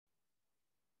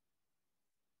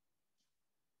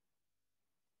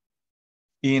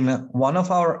In one of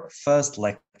our first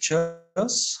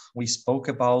lectures, we spoke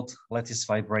about lattice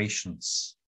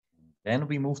vibrations. Then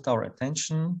we moved our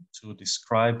attention to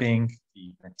describing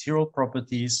the material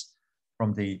properties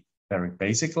from the very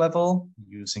basic level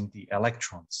using the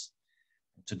electrons.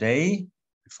 Today,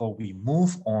 before we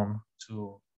move on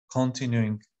to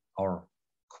continuing our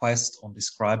quest on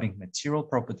describing material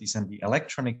properties and the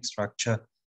electronic structure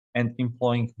and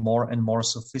employing more and more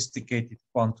sophisticated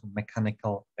quantum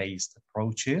mechanical based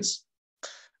approaches,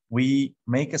 we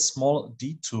make a small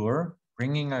detour,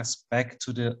 bringing us back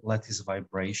to the lattice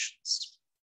vibrations.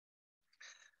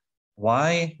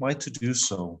 Why to do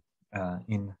so?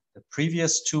 In the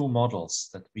previous two models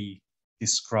that we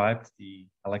described the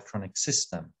electronic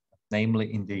system,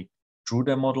 namely in the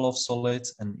Drude model of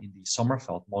solids and in the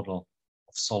Sommerfeld model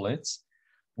of solids,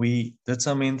 we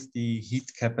determined the heat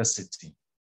capacity.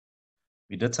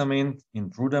 We determined in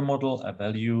Drude model a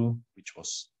value which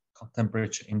was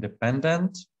temperature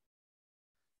independent.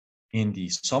 In the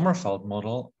Sommerfeld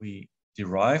model, we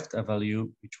derived a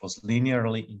value which was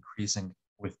linearly increasing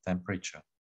with temperature.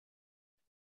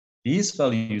 These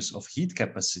values of heat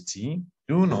capacity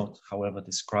do not, however,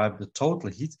 describe the total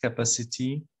heat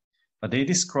capacity, but they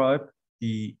describe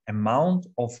the amount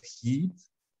of heat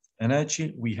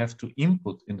energy we have to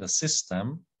input in the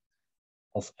system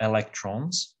of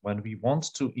electrons when we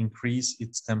want to increase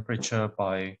its temperature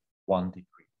by 1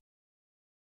 degree.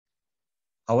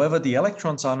 However, the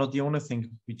electrons are not the only thing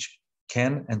which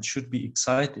can and should be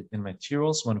excited in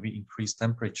materials when we increase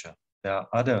temperature. There are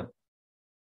other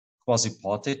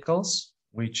quasi-particles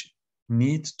which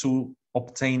need to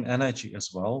obtain energy as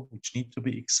well, which need to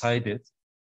be excited,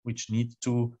 which need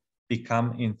to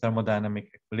become in thermodynamic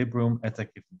equilibrium at a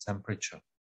given temperature.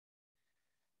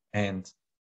 And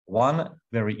one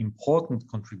very important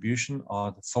contribution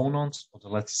are the phonons or the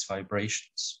lattice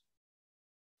vibrations.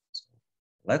 So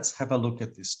let's have a look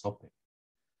at this topic.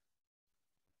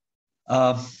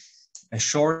 A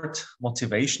short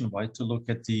motivation why to look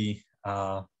at the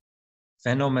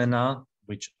phenomena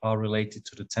which are related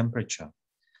to the temperature.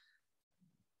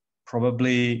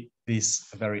 Probably this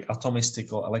very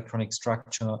atomistic or electronic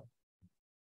structure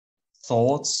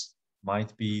thoughts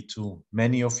might be to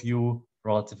many of you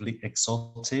relatively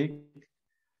exotic.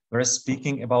 We're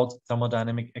speaking about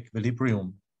thermodynamic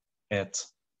equilibrium at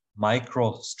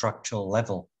microstructural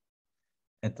level,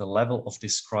 at the level of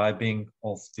describing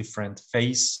of different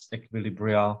phase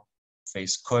equilibria,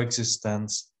 phase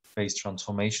coexistence, phase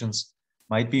transformations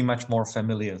might be much more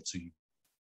familiar to you.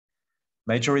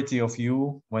 Majority of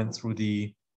you went through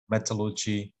the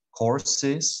metallurgy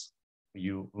courses.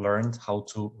 You learned how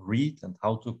to read and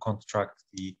how to construct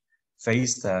the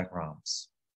phase diagrams.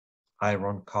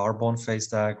 Iron-carbon phase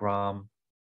diagram,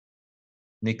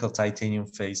 nickel-titanium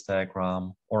phase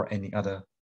diagram, or any other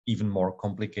even more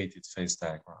complicated phase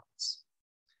diagrams.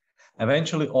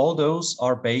 Eventually, all those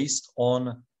are based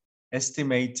on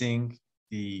estimating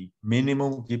the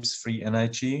minimum Gibbs free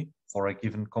energy for a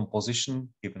given composition,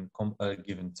 given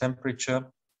temperature,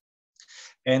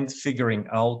 and figuring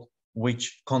out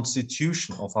which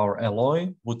constitution of our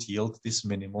alloy would yield this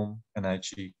minimum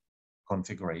energy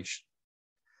configuration.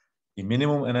 The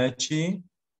minimum energy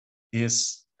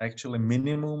is actually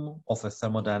minimum of a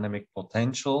thermodynamic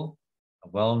potential, a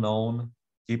well-known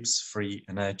Gibbs free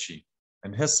energy,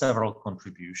 and has several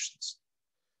contributions.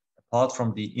 Apart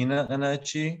from the inner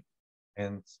energy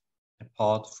and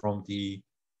apart from the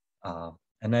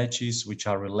energies which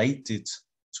are related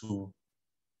to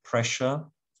pressure,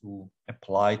 to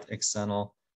applied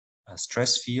external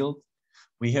stress field,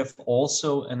 we have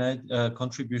also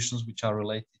contributions which are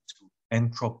related to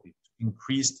entropy, to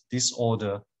increased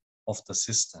disorder of the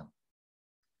system.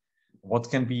 What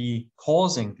can be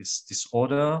causing this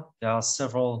disorder? There are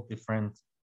several different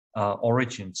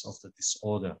origins of the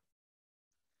disorder.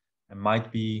 It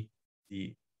might be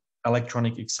the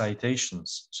electronic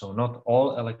excitations. So not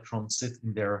all electrons sit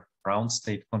in their ground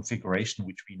state configuration,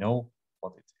 which we know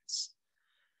what it is.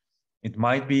 It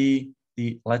might be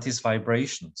the lattice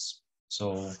vibrations.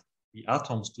 So the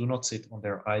atoms do not sit on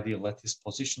their ideal lattice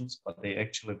positions, but they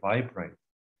actually vibrate.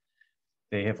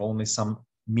 They have only some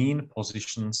mean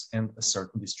positions and a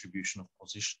certain distribution of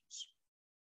positions.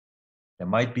 There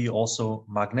might be also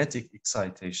magnetic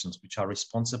excitations, which are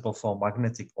responsible for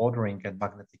magnetic ordering and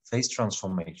magnetic phase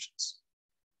transformations.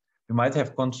 We might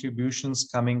have contributions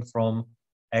coming from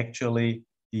actually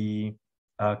the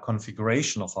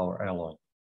configuration of our alloy,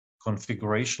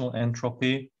 configurational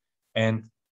entropy, and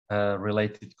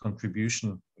related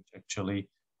contribution, which actually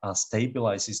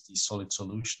stabilizes these solid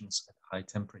solutions at high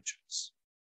temperatures.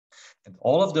 And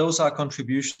all of those are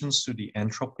contributions to the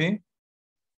entropy.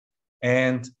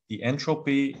 And the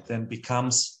entropy then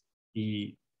becomes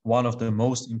one of the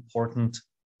most important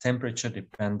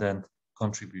temperature-dependent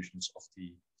contributions of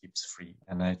the Gibbs free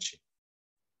energy.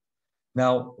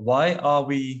 Now, why are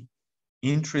we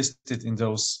interested in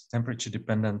those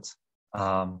temperature-dependent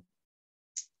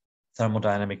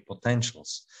thermodynamic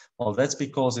potentials? Well, that's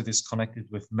because it is connected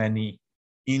with many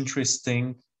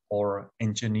interesting or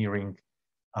engineering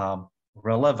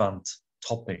relevant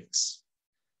topics.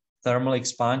 Thermal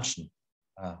expansion,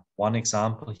 one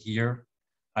example here.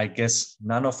 I guess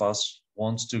none of us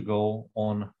wants to go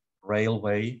on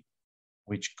railway,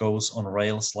 which goes on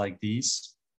rails like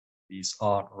these. These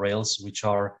are rails which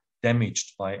are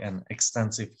damaged by an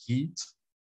extensive heat.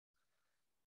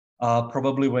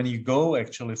 Probably when you go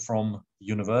actually from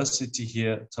university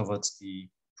here towards the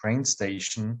train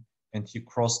station and you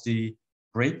cross the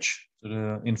bridge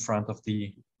in front of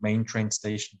the main train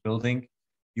station building,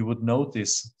 you would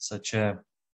notice such a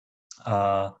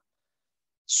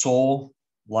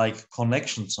saw-like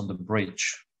connections on the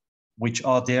bridge, which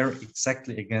are there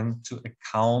exactly again to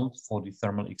account for the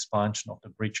thermal expansion of the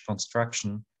bridge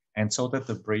construction, and so that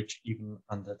the bridge, even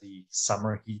under the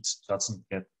summer heat, doesn't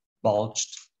get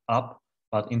bulged up,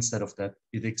 but instead of that,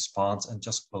 it expands and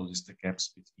just closes the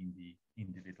gaps between the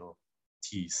individual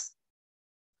teeth.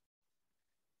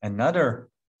 Another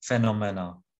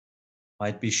phenomena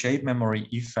might be shape memory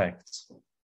effect,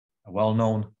 a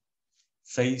well-known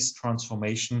phase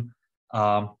transformation,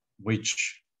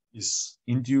 which is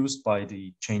induced by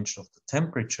the change of the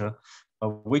temperature,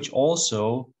 but which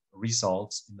also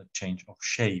results in the change of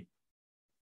shape,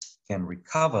 can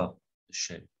recover the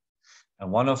shape.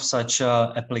 And one of such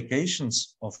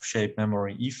applications of shape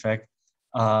memory effect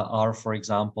are, for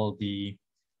example, the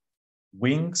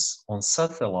wings on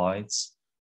satellites.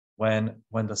 When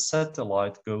the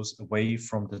satellite goes away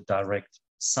from the direct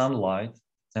sunlight,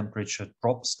 temperature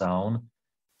drops down,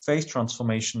 phase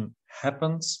transformation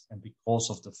happens, and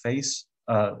because of the phase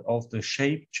of the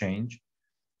shape change,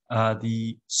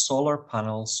 the solar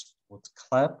panels would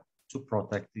clap to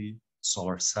protect the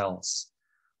solar cells.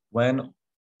 When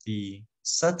the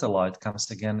satellite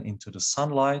comes again into the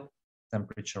sunlight,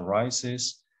 temperature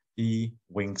rises, the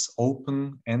wings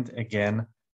open, and again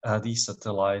the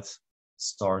satellite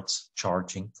starts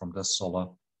charging from the solar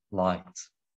light.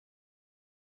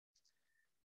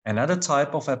 Another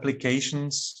type of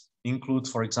applications include,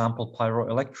 for example,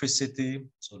 pyroelectricity,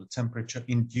 so the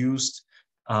temperature-induced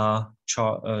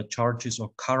charges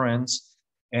or currents.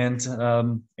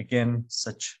 And again,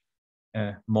 such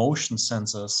motion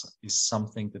sensors is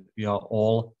something that we are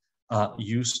all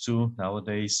used to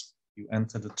nowadays. You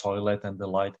enter the toilet and the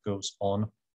light goes on.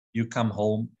 You come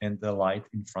home and the light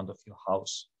in front of your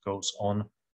house goes on.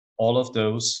 All of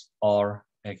those are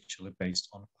actually based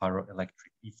on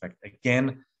pyroelectric effect.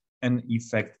 Again, an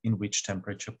effect in which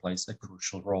temperature plays a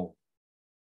crucial role.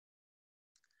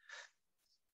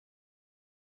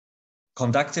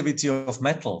 Conductivity of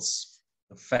metals,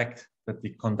 the fact that the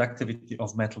conductivity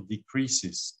of metal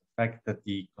decreases, the fact that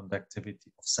the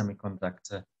conductivity of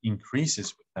semiconductor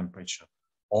increases with temperature,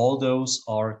 all those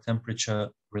are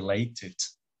temperature-related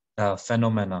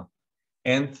phenomena,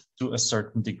 and to a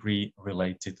certain degree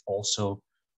related also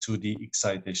to the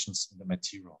excitations in the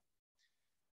material.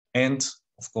 And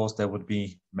of course, there would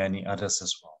be many others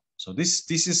as well. So this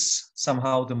is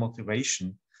somehow the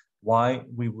motivation why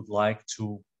we would like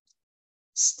to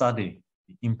study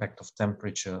the impact of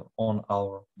temperature on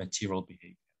our material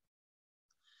behavior.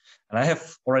 And I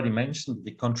have already mentioned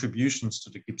the contributions to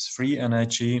the Gibbs free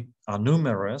energy are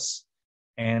numerous,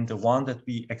 and the one that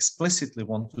we explicitly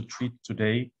want to treat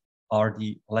today are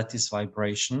the lattice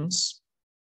vibrations.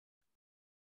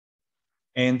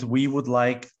 And we would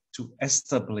like to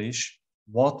establish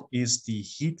what is the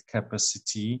heat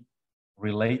capacity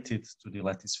related to the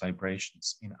lattice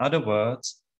vibrations. In other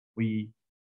words, we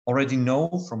already know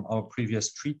from our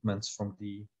previous treatments from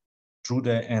the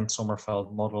Drude and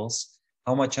Sommerfeld models,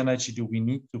 how much energy do we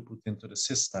need to put into the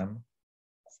system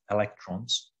of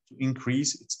electrons to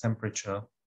increase its temperature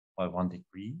by 1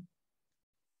 degree.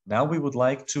 Now we would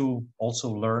like to also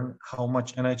learn how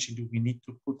much energy do we need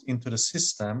to put into the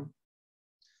system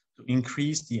to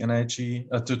increase the energy,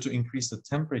 to increase the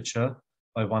temperature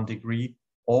by 1 degree,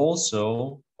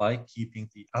 also by keeping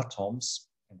the atoms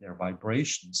and their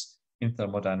vibrations in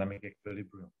thermodynamic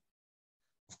equilibrium.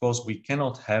 Of course, we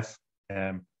cannot have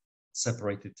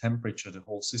separated temperature. The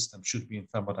whole system should be in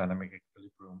thermodynamic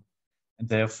equilibrium. And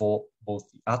therefore, both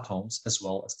the atoms as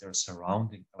well as their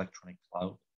surrounding electronic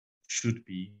cloud should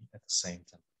be at the same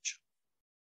temperature.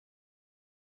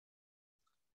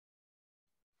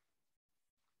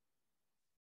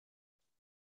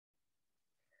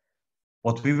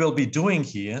 What we will be doing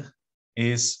here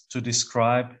is to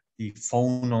describe the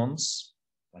phonons,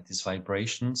 that is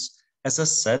vibrations, as a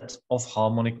set of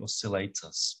harmonic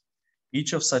oscillators.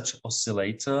 Each of such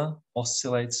oscillator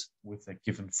oscillates with a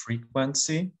given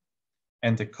frequency,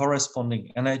 and the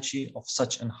corresponding energy of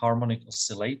such an harmonic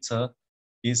oscillator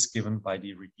is given by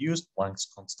the reduced Planck's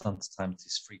constant times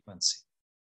this frequency.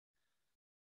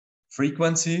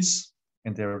 Frequencies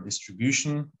and their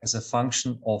distribution as a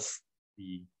function of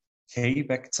the k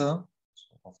vector,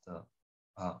 so of the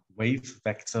wave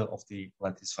vector of the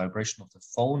lattice vibration of the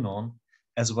phonon,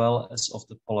 as well as of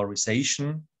the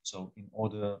polarization. So in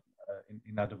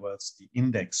other words, the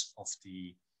index of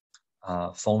the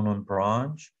phonon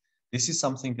branch. This is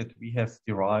something that we have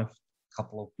derived a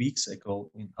couple of weeks ago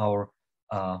in our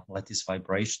lattice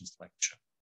vibrations lecture.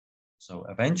 So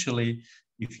eventually,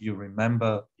 if you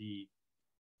remember the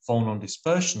phonon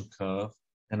dispersion curve,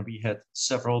 then we had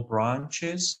several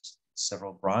branches.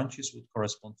 Several branches would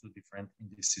correspond to different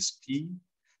indices P.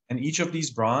 And each of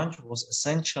these branches was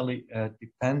essentially a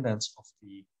dependence of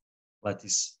the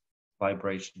lattice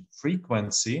vibration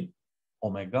frequency,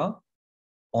 omega,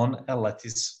 on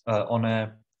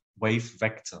a wave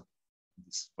vector.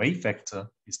 This wave vector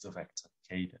is the vector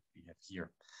k that we have here.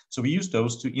 So we use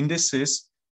those two indices,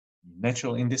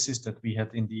 natural indices that we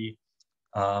had in the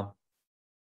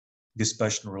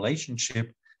dispersion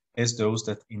relationship, as those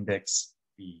that index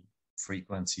the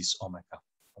frequencies omega.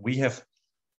 We have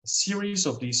a series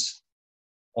of these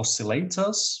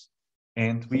oscillators,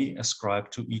 and we ascribe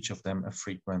to each of them a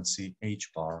frequency h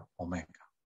bar omega.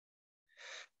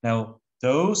 Now,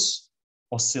 those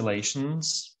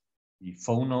oscillations, the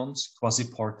phonons,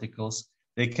 quasiparticles,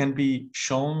 they can be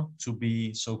shown to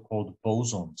be so-called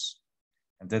bosons,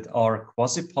 and that are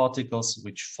quasiparticles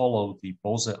which follow the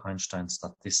Bose-Einstein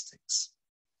statistics.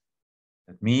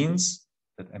 That means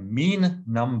that a mean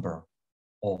number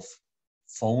of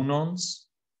phonons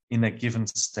in a given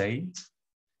state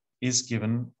is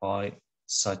given by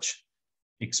such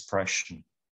expression.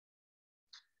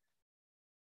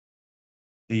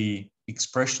 The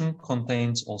expression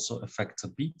contains also a factor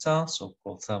beta,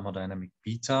 so-called thermodynamic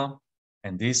beta,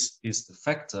 and this is the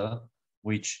factor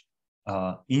which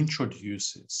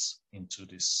introduces into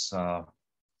this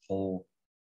whole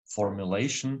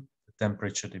formulation the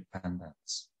temperature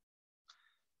dependence.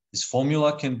 This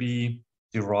formula can be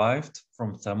derived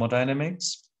from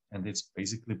thermodynamics, and it's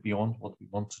basically beyond what we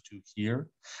want to do here.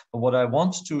 But what I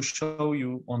want to show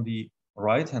you on the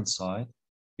right-hand side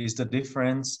is the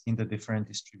difference in the different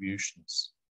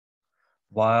distributions.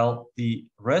 While the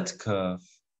red curve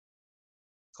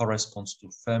corresponds to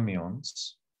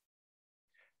fermions,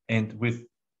 and with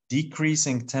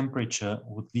decreasing temperature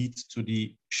would lead to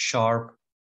the sharp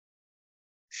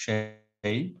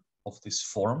shape of this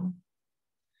form,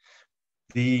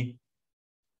 the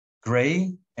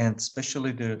gray and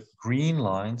especially the green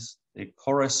lines, they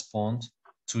correspond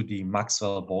to the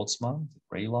Maxwell-Boltzmann, the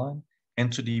gray line,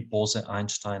 and to the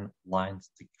Bose-Einstein line,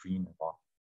 the green one.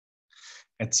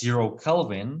 At 0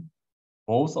 Kelvin,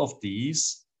 both of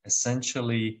these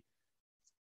essentially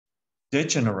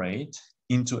degenerate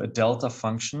into a delta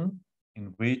function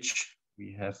in which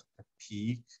we have a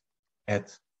peak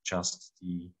at just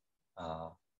the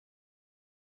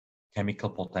chemical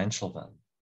potential value.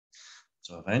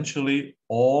 So eventually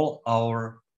all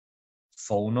our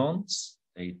phonons,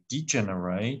 they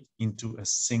degenerate into a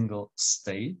single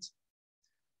state,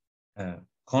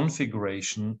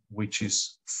 configuration which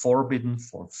is forbidden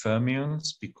for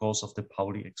fermions because of the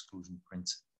Pauli exclusion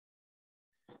principle.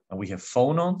 And we have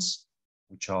phonons,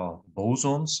 which are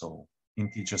bosons, so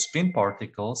integer spin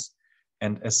particles,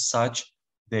 and as such,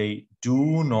 they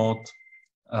do not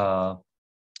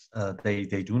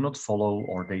they do not follow,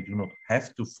 or they do not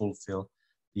have to fulfill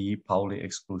the Pauli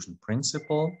exclusion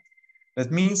principle.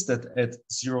 That means that at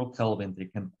 0 Kelvin, they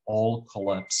can all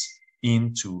collapse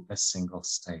into a single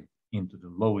state, into the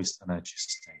lowest energy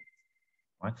state.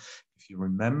 Right? If you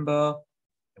remember,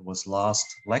 it was last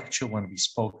lecture when we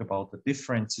spoke about the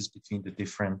differences between the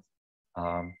different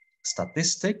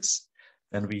statistics,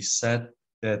 then we said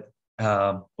that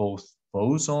both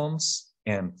bosons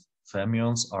and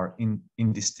fermions are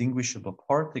indistinguishable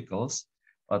particles,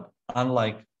 but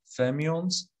unlike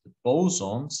fermions, the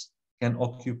bosons can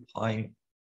occupy,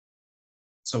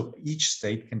 so each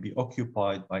state can be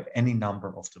occupied by any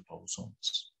number of the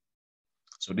bosons.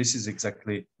 So this is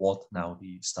exactly what now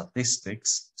the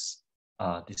statistics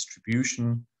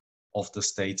distribution of the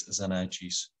states as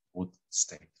energies would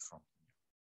state from.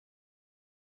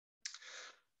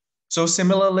 So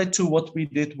similarly to what we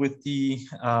did with the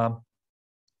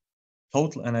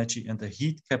total energy and the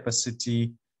heat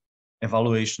capacity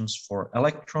evaluations for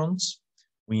electrons,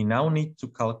 we now need to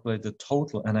calculate the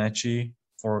total energy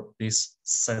for this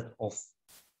set of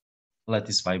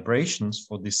lattice vibrations,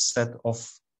 for this set of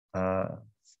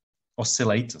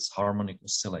oscillators, harmonic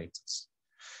oscillators.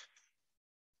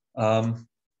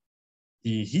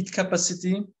 The heat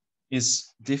capacity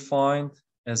is defined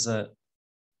as a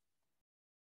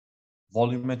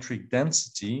volumetric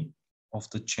density of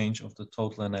the change of the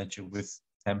total energy with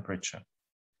temperature.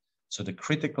 So the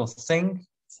critical thing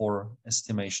for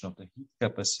estimation of the heat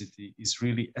capacity is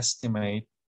really estimate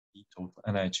the total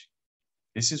energy.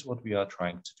 This is what we are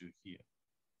trying to do here.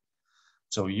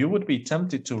 So you would be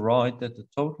tempted to write that the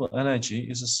total energy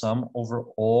is a sum over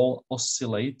all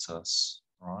oscillators,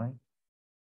 right?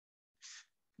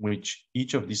 Which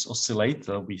each of these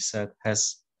oscillator, we said,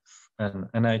 has an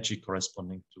energy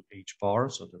corresponding to h bar,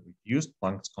 so the reduced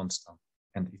Planck's constant,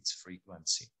 and its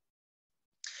frequency.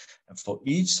 And for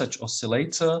each such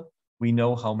oscillator, we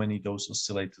know how many those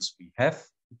oscillators we have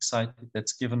excited.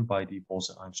 That's given by the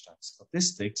Bose-Einstein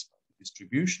statistics, by the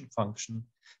distribution function.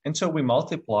 And so we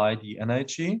multiply the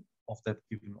energy of that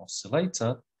given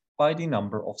oscillator by the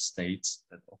number of states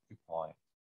that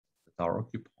are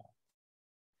occupied.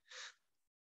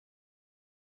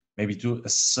 Maybe to a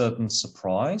certain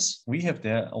surprise, we have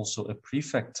there also a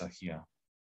prefactor here,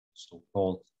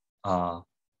 so-called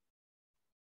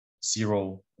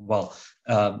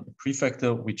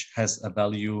prefactor which has a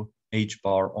value h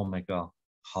bar omega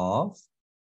half.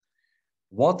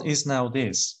 What is now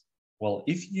this? Well,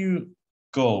 if you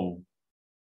go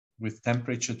with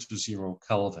temperature to 0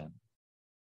 Kelvin,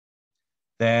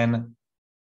 then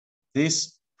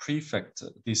this prefactor,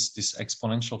 this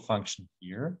exponential function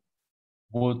here,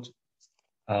 would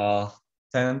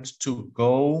tend to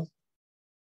go,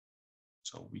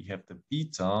 so we have the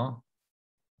beta,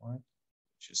 right,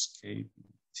 which is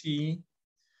kBt,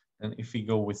 and if we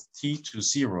go with t to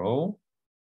 0,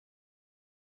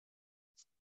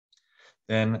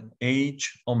 then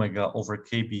h omega over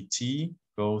kBt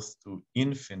goes to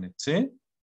infinity,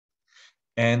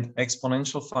 and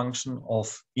exponential function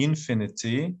of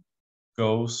infinity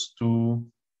goes to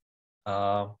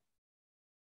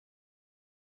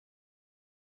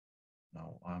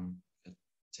now I'm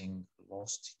getting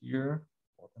lost here.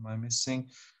 What am I missing?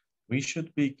 We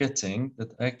should be getting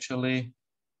that actually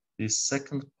this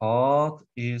second part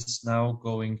is now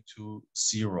going to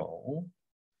 0.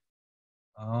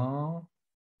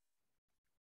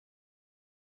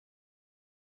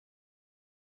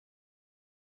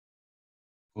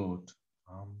 Good.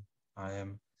 I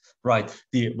am right.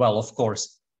 Well, of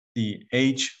course, the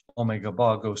h omega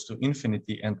bar goes to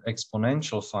infinity, and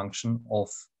exponential function of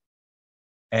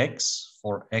x,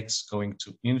 for x going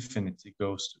to infinity,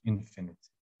 goes to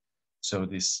infinity. So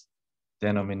this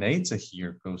denominator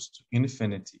here goes to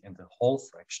infinity, and the whole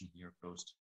fraction here goes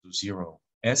to 0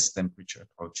 as temperature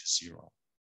approaches 0.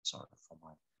 Sorry for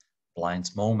my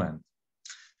blind moment.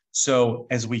 So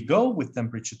as we go with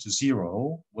temperature to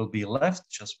 0, we'll be left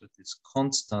just with this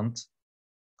constant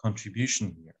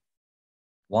contribution here,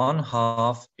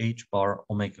 1/2 h bar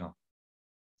omega.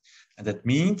 And that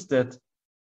means that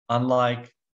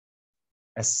unlike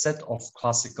a set of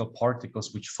classical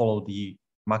particles which follow the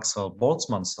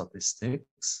Maxwell-Boltzmann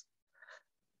statistics,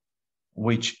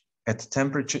 which at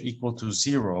temperature equal to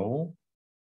 0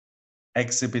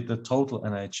 exhibit the total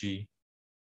energy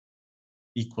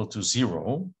equal to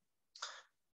 0,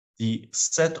 the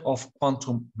set of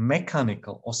quantum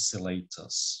mechanical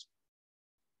oscillators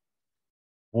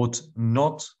would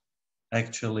not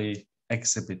actually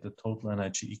exhibit the total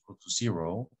energy equal to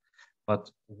 0,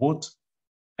 but would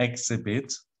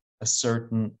exhibit a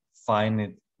certain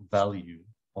finite value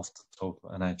of the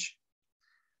total energy.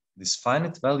 This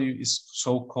finite value is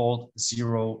so-called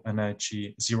zero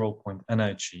point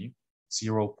energy,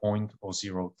 0 point or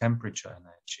 0 temperature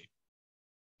energy.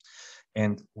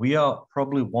 And we are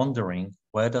probably wondering,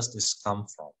 where does this come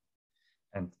from?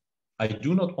 And I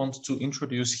do not want to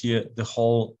introduce here the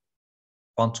whole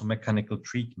quantum mechanical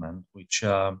treatment, which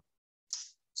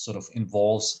sort of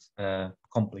involves a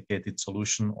complicated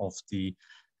solution of the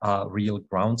real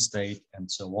ground state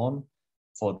and so on.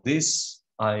 For this,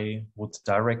 I would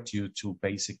direct you to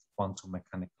basic quantum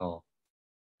mechanical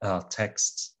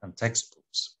texts and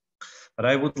textbooks. But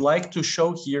I would like to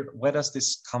show here, where does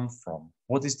this come from?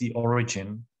 What is the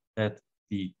origin that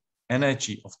the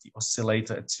energy of the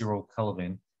oscillator at 0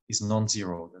 Kelvin is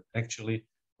non-zero? That actually,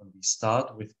 when we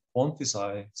start with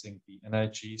quantizing the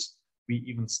energies, we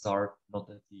even start not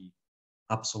at the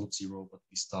absolute 0, but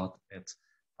we start at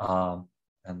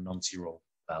a non-zero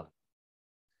value.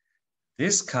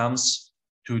 This comes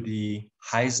to the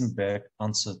Heisenberg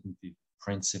uncertainty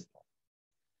principle.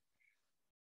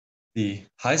 The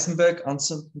Heisenberg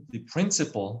uncertainty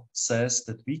principle says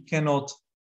that we cannot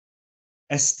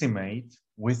estimate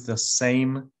with the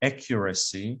same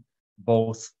accuracy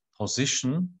both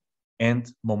position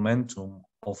and momentum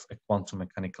of a quantum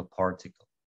mechanical particle.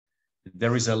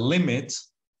 There is a limit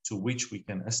to which we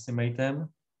can estimate them.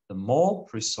 The more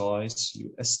precise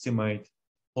you estimate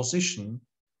position,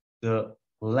 the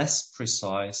less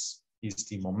precise is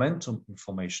the momentum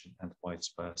information and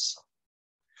vice versa.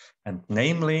 And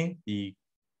namely, the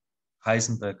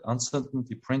Heisenberg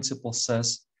uncertainty principle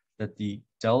says that the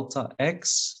delta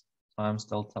x times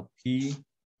delta p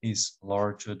is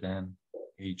larger than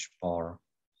h bar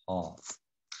half.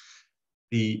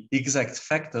 The exact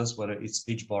factors, whether it's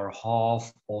h bar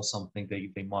half or something,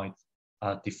 they might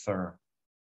differ.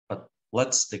 But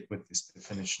let's stick with this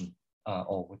definition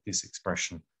or with this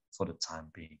expression for the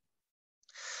time being.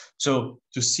 So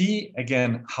to see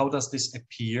again, how does this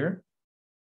appear,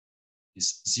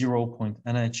 this 0-point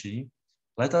energy,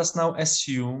 let us now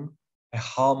assume a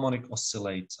harmonic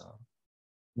oscillator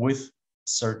with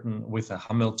a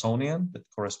Hamiltonian that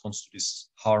corresponds to this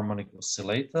harmonic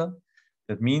oscillator.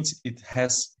 That means it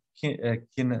has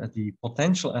the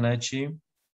potential energy,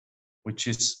 which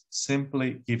is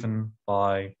simply given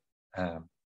by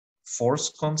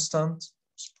force constant,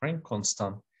 spring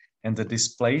constant, and the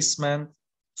displacement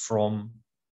from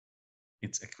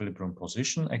its equilibrium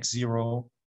position, x0,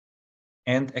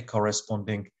 and a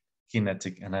corresponding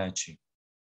kinetic energy.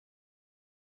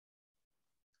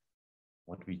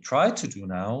 What we try to do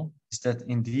now is that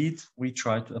indeed we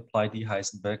try to apply the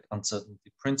Heisenberg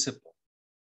uncertainty principle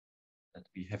that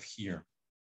we have here.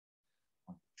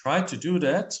 When we try to do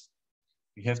that,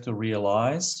 we have to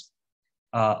realize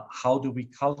how do we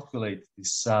calculate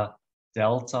this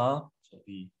delta, so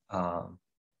the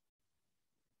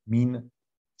mean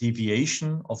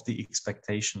deviation of the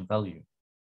expectation value.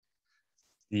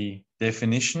 The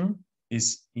definition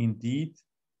is indeed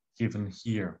given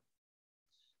here.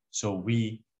 So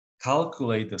we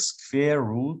calculate the square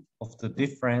root of the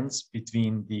difference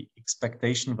between the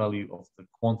expectation value of the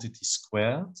quantity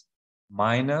squared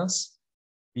minus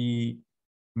the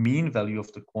mean value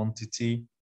of the quantity,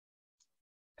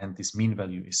 and this mean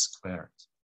value is squared.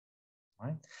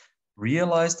 Right?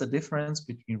 Realize the difference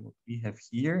between what we have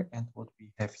here and what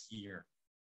we have here.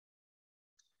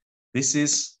 This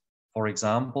is, for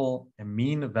example, a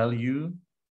mean value.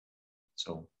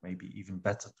 So maybe even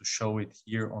better to show it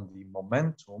here on the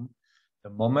momentum. The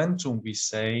momentum, we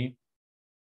say,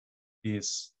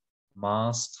 is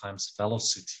mass times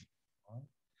velocity. Right?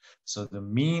 So the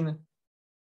mean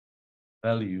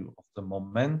value of the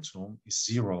momentum is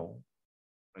 0.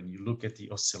 When you look at the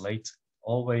oscillator, it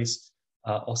always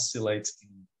oscillates in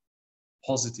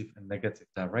positive and negative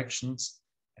directions,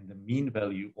 and the mean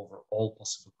value over all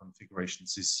possible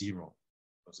configurations is 0,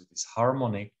 because it is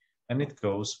harmonic and it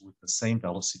goes with the same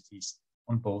velocities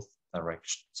on both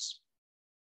directions.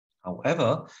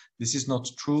 However, this is not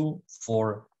true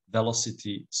for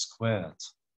velocity squared,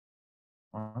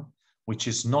 which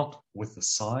is not with the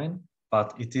sign,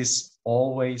 but it is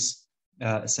always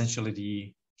essentially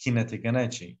the kinetic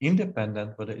energy,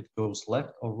 independent whether it goes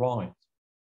left or right.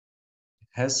 It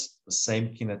has the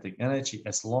same kinetic energy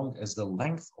as long as the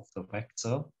length of the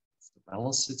vector, of the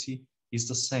velocity, is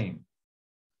the same.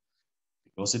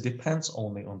 Because it depends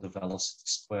only on the velocity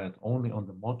squared, only on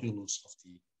the modulus of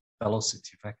the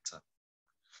velocity vector.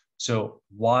 So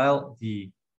while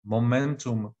the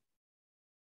momentum,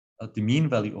 the mean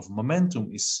value of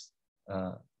momentum is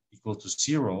equal to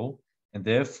 0, and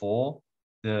therefore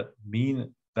the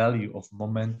mean value of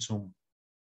momentum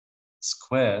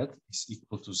squared is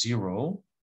equal to 0,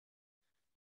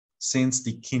 since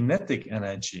the kinetic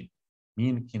energy,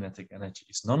 mean kinetic energy,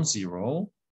 is non-zero,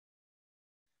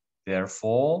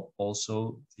 therefore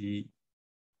also the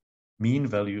mean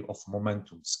value of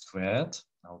momentum squared,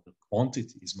 now the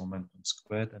quantity is momentum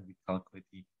squared, and we calculate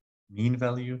the mean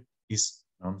value, is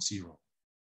non-zero.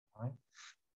 Right?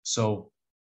 So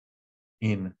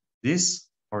in this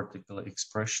particular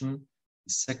expression,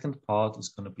 the second part is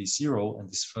going to be 0, and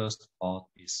this first part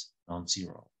is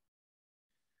non-zero.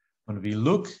 When we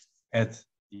look at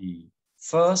the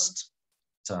first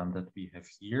term that we have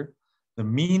here, the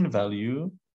mean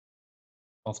value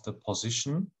of the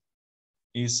position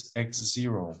is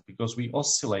x0, because we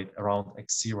oscillate around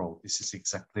x0. This is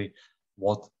exactly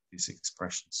what this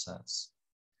expression says.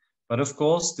 But of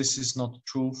course, this is not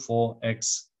true for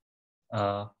x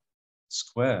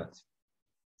squared.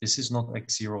 This is not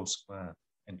x0 squared,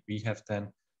 and we have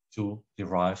then to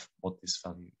derive what this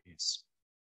value is.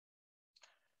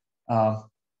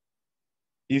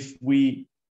 If we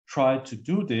try to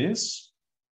do this,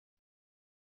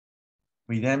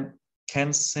 we then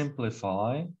can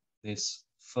simplify this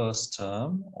first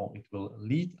term, or it will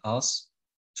lead us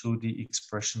to the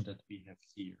expression that we have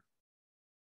here.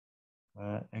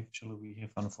 Actually, we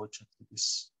have, unfortunately,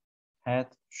 this head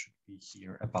should be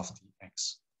here above the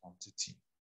x quantity,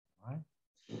 right?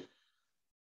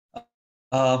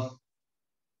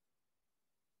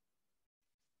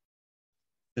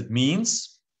 That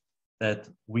means that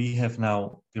we have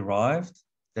now derived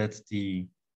that the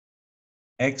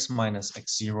x minus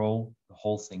x0, the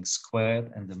whole thing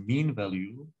squared, and the mean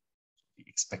value, the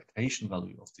expectation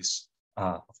value of this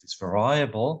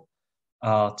variable,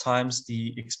 times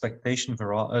the expectation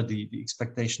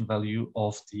value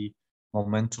of the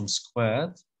momentum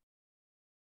squared,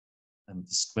 and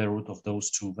the square root of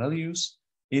those two values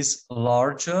is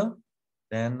larger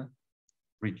than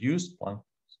reduced Planck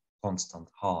constant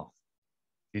half.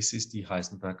 This is the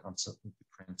Heisenberg uncertainty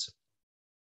principle.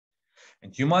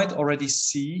 And you might already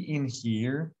see in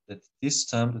here that this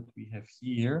term that we have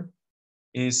here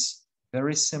is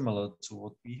very similar to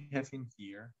what we have in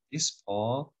here. This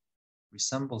part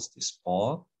resembles this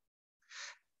part.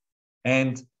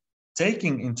 And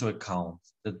taking into account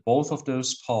that both of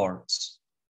those parts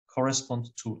correspond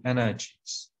to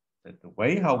energies, that the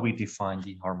way how we define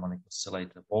the harmonic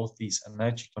oscillator, both these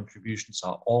energy contributions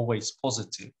are always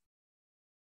positive.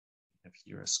 We have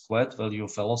here a squared value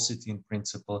of velocity in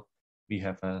principle. We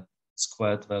have a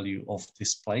squared value of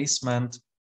displacement.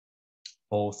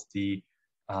 Both the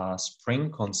spring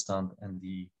constant and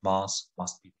the mass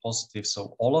must be positive.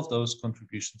 So all of those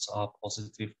contributions are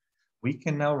positive. We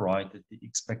can now write that the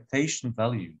expectation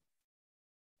value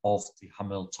of the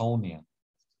Hamiltonian,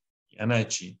 the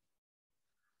energy,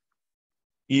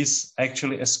 is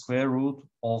actually a square root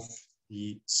of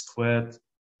the squared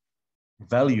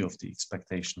value of the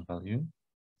expectation value,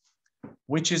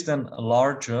 which is then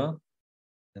larger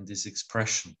than this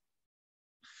expression.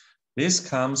 This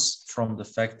comes from the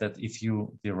fact that if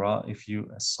you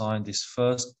assign this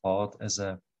first part as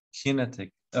a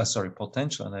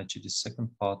potential energy, the second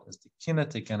part as the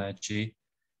kinetic energy,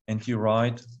 and you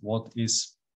write what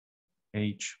is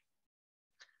h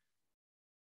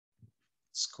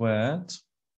squared,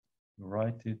 you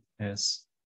write it as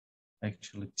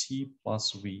actually t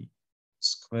plus v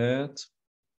squared,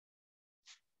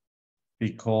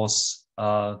 because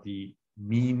the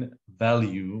mean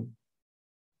value,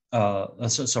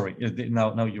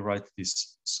 now you write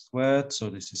this squared, so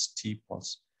this is t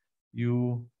plus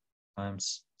u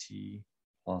times t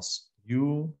plus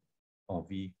u, or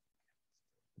v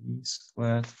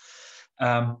squared.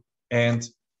 And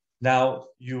now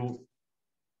you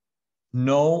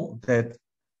know that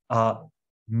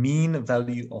mean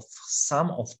value of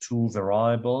sum of two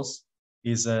variables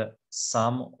is a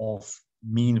sum of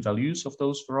mean values of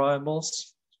those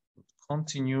variables.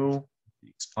 Continue the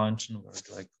expansion. Where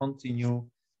do I continue?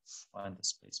 Find the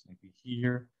space maybe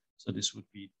here. So this would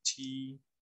be t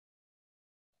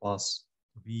plus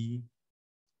v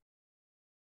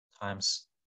times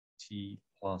t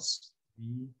plus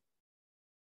v,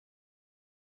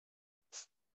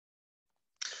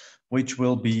 which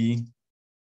will be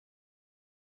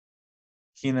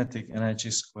kinetic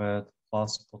energy squared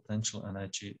plus potential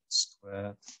energy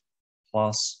squared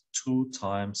plus 2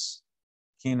 times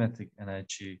kinetic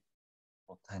energy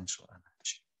potential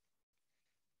energy.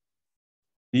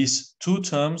 These two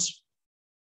terms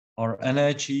are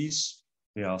energies.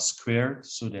 They are squared,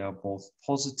 so they are both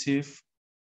positive.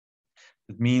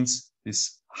 That means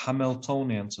this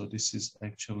Hamiltonian, so this is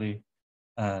actually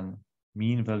a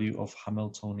mean value of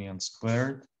Hamiltonian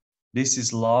squared. This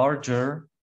is larger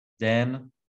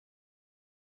than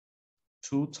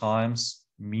 2 times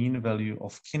mean value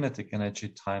of kinetic energy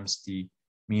times the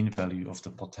mean value of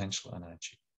the potential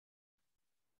energy.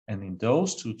 And in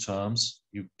those two terms,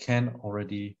 you can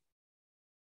already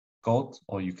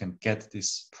get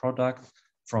this product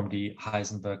from the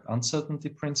Heisenberg uncertainty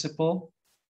principle,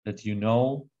 that you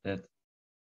know that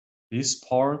this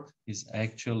part is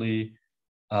actually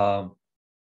or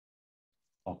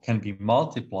can be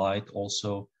multiplied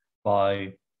also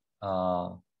by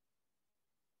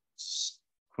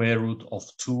square root of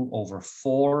 2 over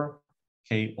 4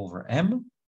 k over m.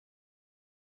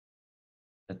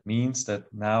 That means that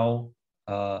now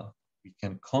we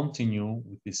can continue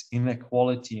with this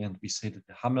inequality, and we say that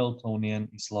the Hamiltonian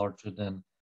is larger than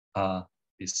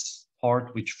this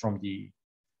part, which from the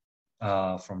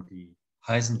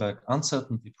Heisenberg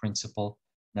uncertainty principle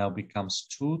now becomes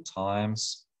 2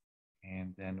 times,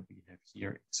 and then we have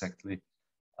here exactly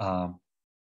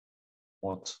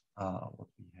what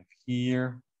we have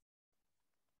here.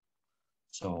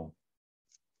 So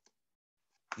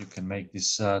you can make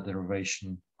this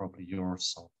derivation probably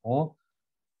yourself.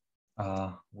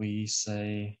 we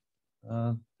say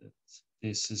that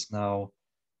this is now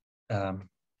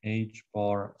h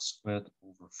bar squared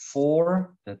over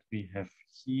 4 that we have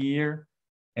here,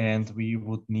 and we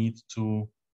would need to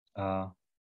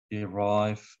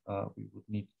derive, we would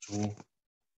need to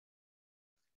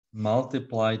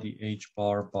multiply the h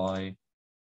bar by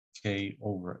k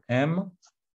over m.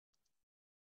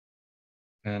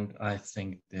 And I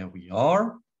think there we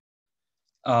are,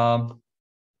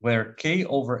 where k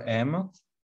over m,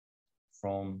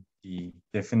 from the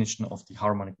definition of the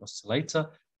harmonic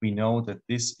oscillator, we know that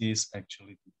this is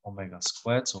actually the omega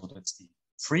squared. So that's the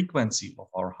frequency of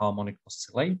our harmonic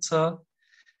oscillator.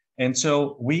 And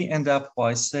so we end up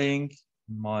by saying,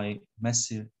 my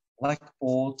messy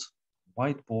whiteboard,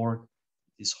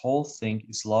 this whole thing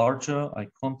is larger. I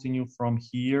continue from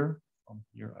here. From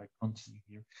here, I continue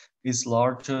here. Is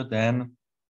larger than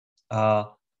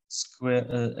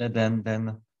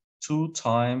than 2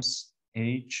 times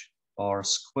h bar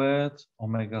squared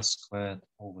omega squared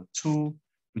over 2,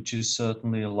 which is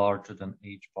certainly larger than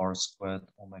h bar squared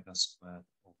omega squared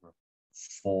over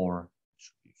 4. It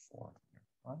should be 4 here,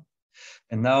 right?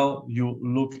 And now you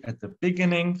look at the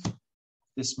beginning of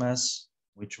this mess,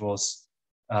 which was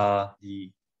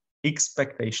the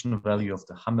expectation value of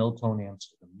the Hamiltonian,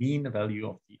 so the mean value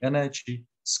of the energy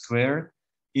squared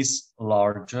is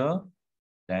larger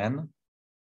than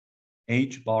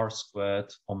h bar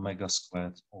squared omega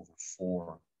squared over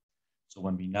 4. So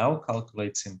when we now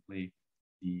calculate simply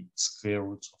the square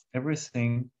roots of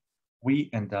everything, we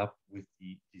end up with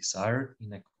the desired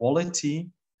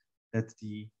inequality that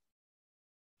the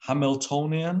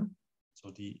Hamiltonian,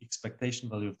 so the expectation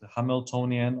value of the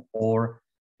Hamiltonian, or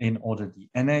in order the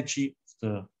energy of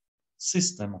the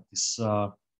system of this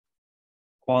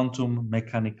quantum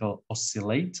mechanical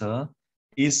oscillator,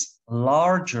 is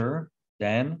larger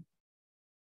than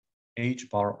h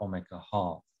bar omega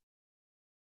half.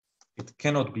 It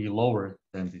cannot be lower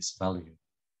than this value.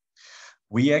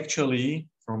 We actually,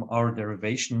 from our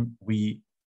derivation, we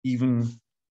even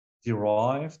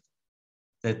derived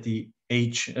that the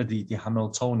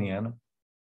Hamiltonian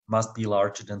must be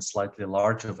larger than slightly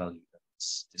larger value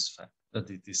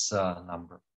than this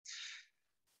number.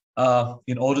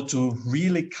 In order to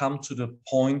really come to the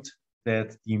point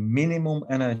that the minimum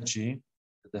energy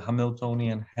that the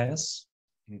Hamiltonian has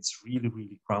in its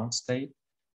really ground state,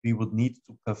 we would need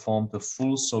to perform the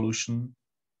full solution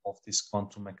of this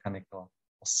quantum mechanical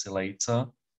oscillator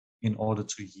in order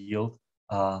to yield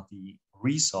the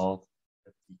result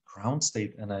that the ground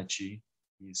state energy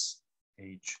is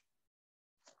h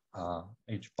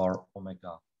bar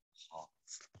omega half.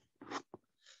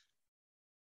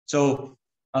 So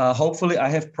hopefully I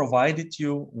have provided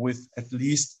you with at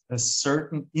least a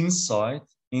certain insight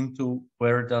into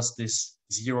where does this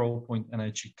 0-point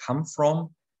energy come from,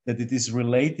 that it is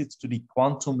related to the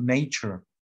quantum nature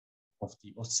of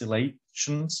the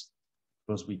oscillations,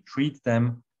 because we treat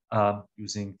them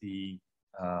using the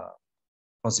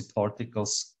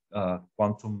quasi-particles,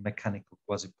 quantum mechanical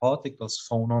quasi-particles,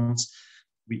 phonons.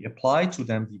 We apply to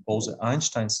them the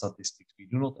Bose-Einstein statistics. We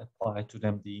do not apply to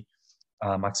them the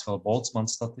Maxwell-Boltzmann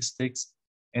statistics,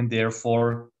 and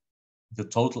therefore the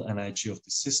total energy of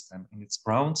the system in its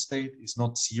ground state is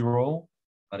not 0,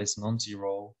 but is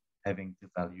non-zero, having the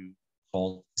value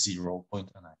called 0-point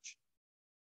energy.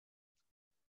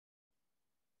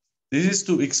 This is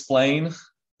to explain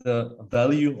the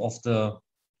value of the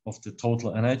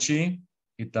total energy.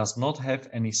 It does not have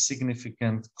any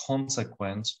significant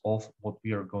consequence of what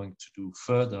we are going to do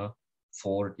further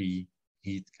for the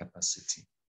heat capacity.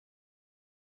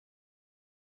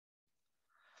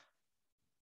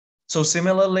 So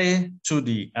similarly to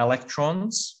the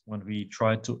electrons, when we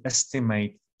try to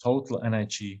estimate total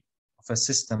energy of a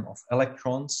system of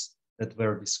electrons that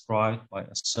were described by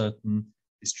a certain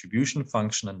distribution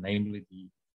function, and namely the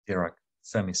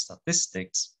Dirac-Fermi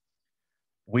statistics,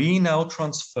 we now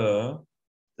transfer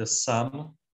the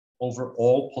sum over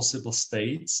all possible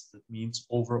states. That means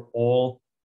over all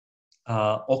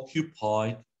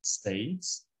occupied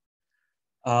states.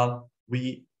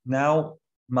 We now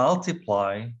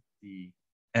multiply the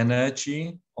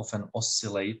energy of an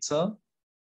oscillator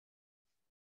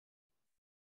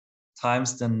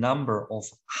times the number of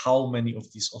how many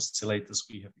of these oscillators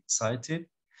we have excited.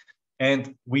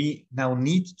 And we now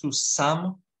need to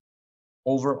sum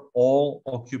over all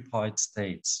occupied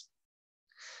states.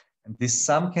 And this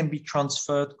sum can be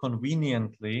transferred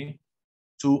conveniently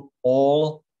to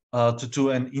all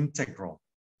to an integral,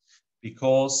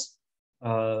 because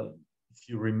if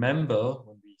you remember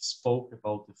when we spoke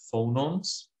about the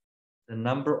phonons, the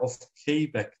number of k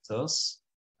vectors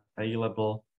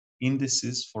available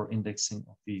indices for indexing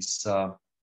of these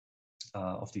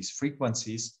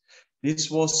frequencies. This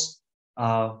was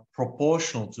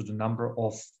proportional to the number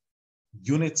of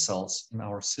unit cells in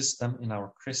our system, in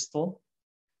our crystal.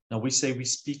 Now we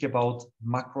speak about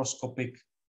macroscopic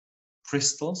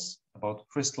crystals, about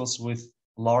crystals with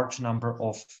large number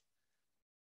of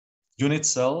unit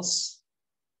cells.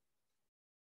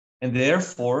 And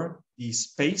therefore, the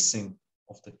spacing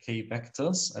of the k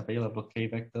vectors, available k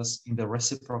vectors in the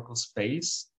reciprocal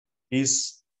space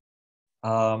is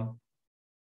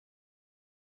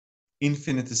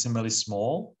infinitesimally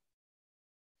small.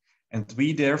 And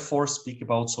we therefore speak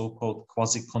about so-called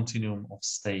quasi-continuum of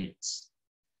states.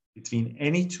 Between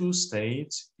any two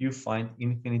states, you find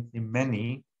infinitely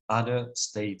many other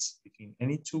states. Between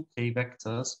any two k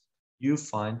vectors, you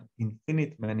find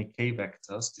infinite many k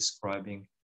vectors describing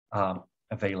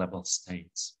available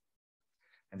states.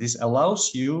 And this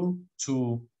allows you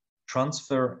to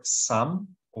transfer sum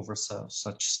over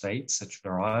such state, such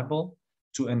variable,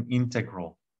 to an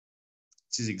integral.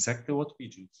 This is exactly what we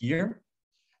do here.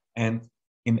 And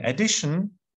in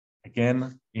addition,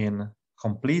 again, in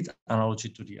complete analogy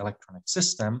to the electronic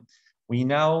system, we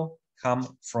now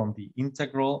come from the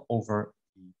integral over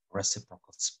the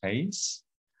reciprocal space.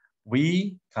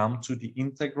 We come to the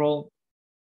integral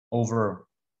over,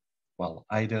 well,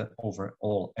 either over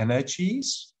all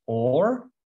energies or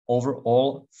over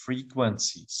all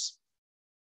frequencies.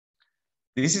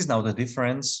 This is now the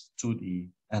difference to the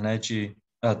energy,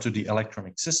 to the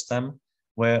electronic system,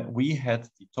 where we had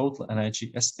the total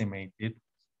energy estimated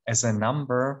as a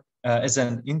number, as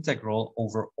an integral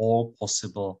over all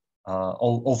possible,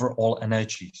 over all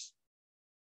energies.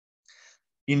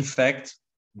 In fact,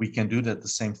 we can do that the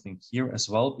same thing here as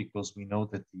well, because we know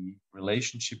that the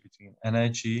relationship between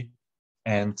energy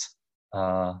and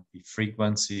the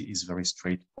frequency is very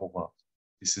straightforward.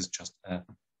 This is just a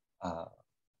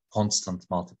constant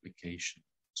multiplication.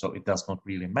 So it does not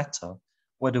really matter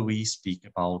whether we speak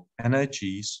about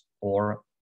energies or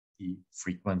the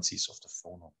frequencies of the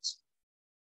phonons.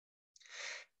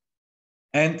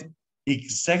 And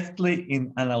exactly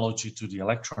in analogy to the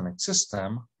electronic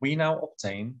system, we now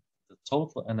obtain the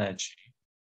total energy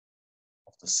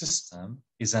of the system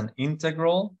is an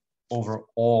integral over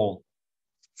all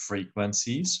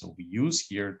frequencies. So we use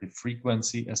here the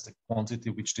frequency as the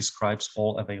quantity which describes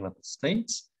all available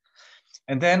states.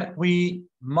 And then we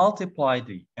multiply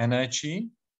the energy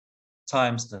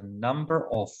times the number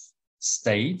of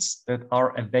states that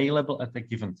are available at a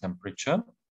given temperature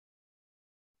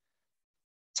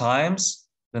times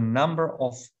the number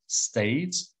of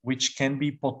states which can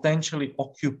be potentially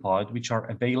occupied, which are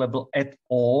available at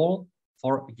all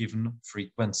for a given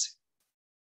frequency.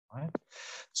 Right?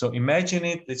 So imagine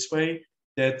it this way,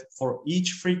 that for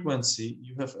each frequency,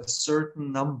 you have a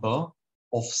certain number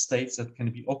of states that can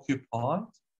be occupied.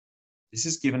 This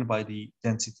is given by the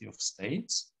density of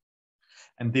states.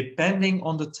 And depending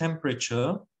on the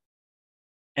temperature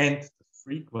and the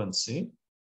frequency,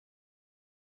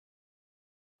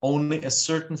 only a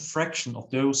certain fraction of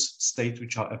those states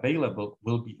which are available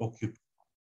will be occupied.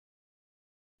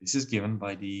 This is given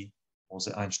by the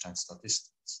Bose-Einstein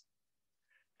statistics.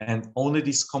 And only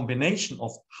this combination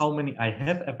of how many I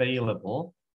have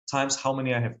available times how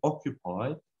many I have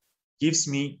occupied gives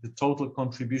me the total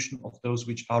contribution of those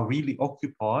which are really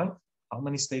occupied, how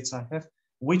many states I have,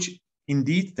 which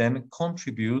indeed then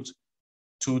contribute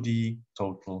to the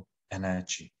total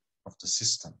energy of the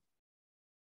system.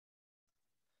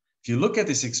 If you look at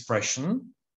this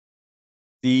expression,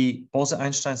 the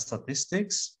Bose-Einstein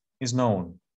statistics is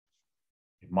known.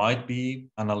 It might be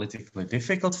analytically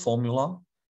difficult formula,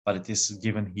 but it is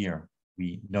given here.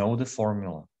 We know the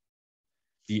formula.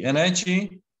 The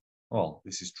energy, well,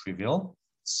 this is trivial.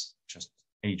 It's just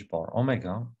h bar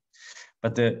omega.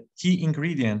 But the key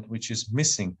ingredient which is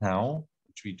missing now,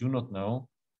 which we do not know,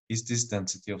 is this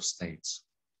density of states.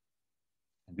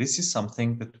 And this is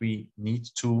something that we need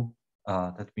to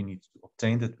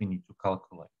obtain, that we need to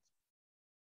calculate.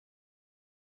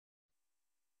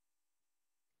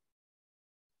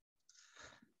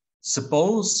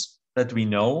 Suppose that we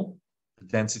know the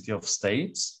density of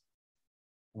states,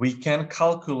 we can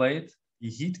calculate the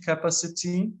heat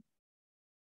capacity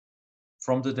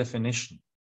from the definition.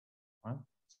 Right?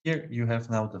 Here you have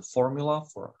now the formula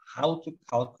for how to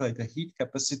calculate the heat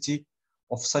capacity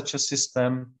of such a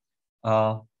system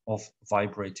of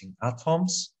vibrating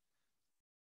atoms,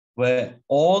 where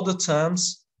all the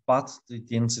terms but the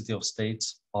density of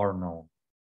states are known.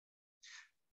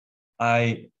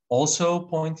 I also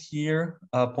point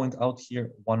out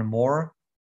here one more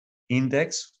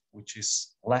index, which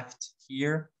is left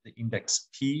here, the index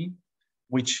P,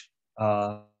 which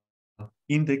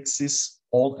indexes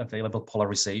all available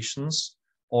polarizations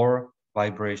or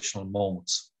vibrational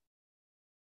modes.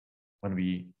 When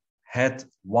we had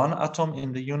one atom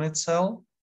in the unit cell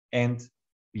and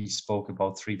we spoke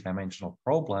about three-dimensional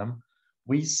problem,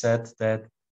 we said that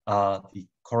the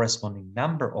corresponding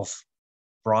number of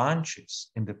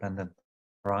branches, independent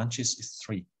branches, is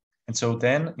 3. And so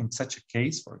then in such a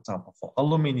case, for example, for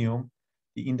aluminum,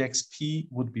 the index P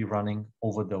would be running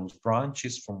over those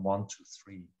branches from 1 to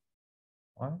 3.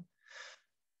 Right?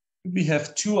 We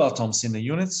have 2 atoms in a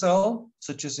unit cell,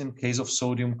 such as in case of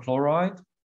sodium chloride.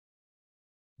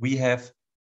 We have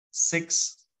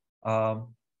 6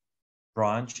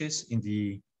 branches in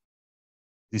the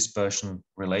dispersion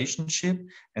relationship,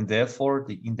 and therefore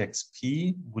the index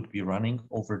P would be running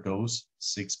over those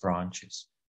 6 branches,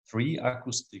 3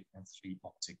 acoustic and 3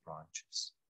 optic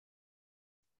branches.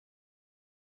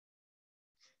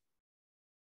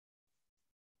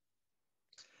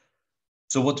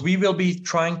 So what we will be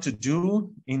trying to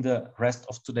do in the rest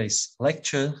of today's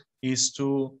lecture is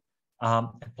to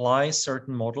apply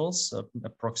certain models, certain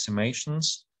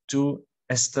approximations to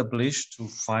establish, to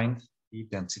find the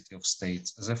density of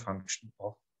states as a function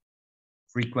of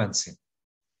frequency.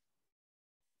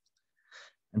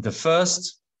 And the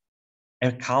first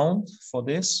account for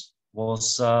this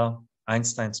was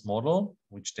Einstein's model,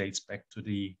 which dates back to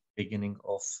the beginning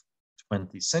of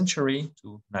 20th century,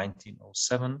 to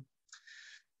 1907,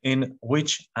 in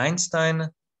which Einstein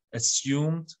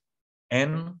assumed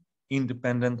n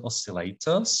independent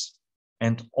oscillators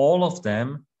and all of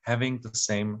them having the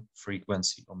same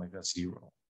frequency, omega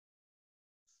 0.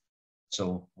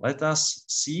 So let us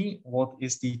see what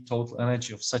is the total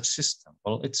energy of such system.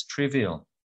 Well, it's trivial,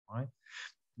 right?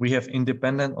 We have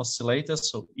independent oscillators,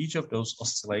 so each of those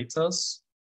oscillators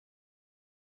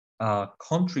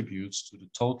contributes to the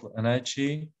total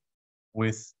energy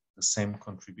with the same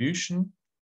contribution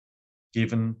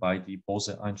given by the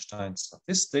Bose-Einstein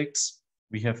statistics.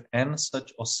 We have n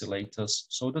such oscillators,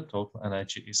 so the total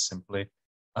energy is simply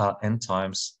n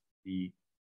times the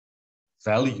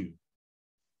value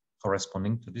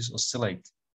corresponding to this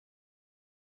oscillator.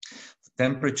 The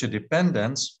temperature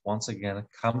dependence, once again,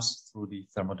 comes through the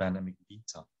thermodynamic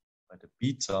beta, where the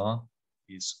beta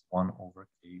is 1 over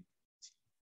k.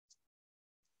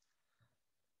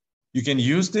 You can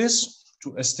use this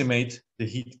to estimate the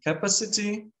heat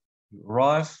capacity. You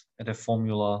arrive at a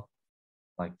formula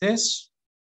like this,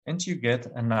 and you get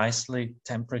a nicely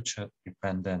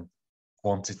temperature-dependent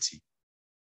quantity.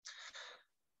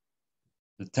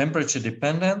 The temperature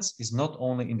dependence is not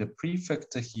only in the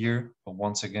prefactor here, but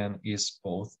once again is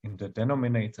both in the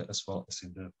denominator as well as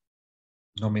in the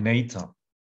nominator.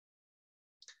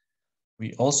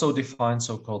 We also define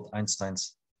so-called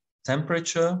Einstein's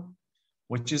temperature,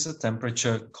 which is a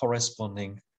temperature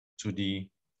corresponding to the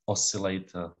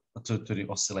oscillator,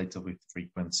 with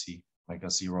frequency omega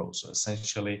 0. So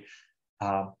essentially,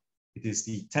 it is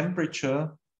the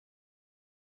temperature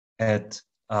at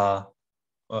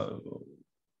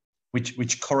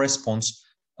which corresponds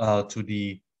to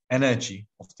the energy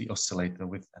of the oscillator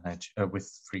with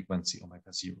frequency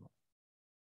omega 0.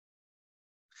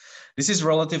 This is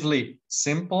relatively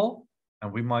simple,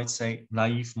 and we might say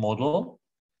naive model.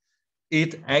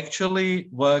 It actually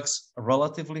works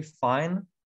relatively fine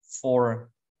for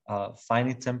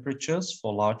finite temperatures,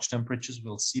 for large temperatures.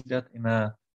 We'll see that in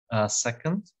a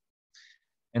second.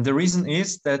 And the reason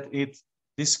is that it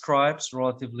describes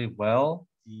relatively well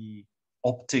the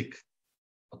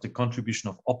contribution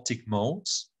of optic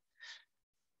modes.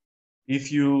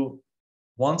 If you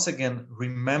once again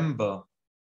remember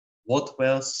what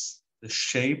was the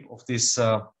shape of this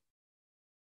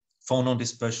phonon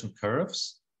dispersion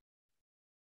curves,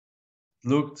 it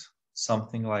looked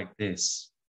something like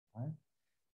this. Right?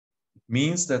 It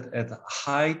means that at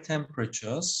high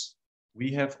temperatures,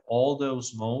 we have all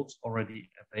those modes already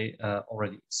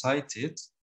excited,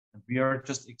 and we are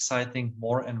just exciting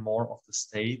more and more of the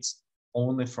states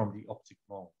only from the optic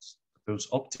modes. Those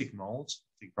optic modes,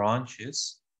 the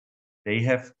branches, they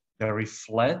have very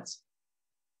flat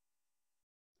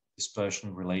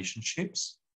dispersion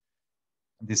relationships.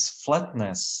 And this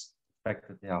flatness, the fact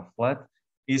that they are flat,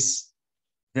 is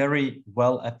very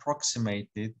well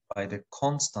approximated by the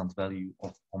constant value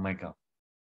of omega.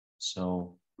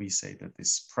 So we say that the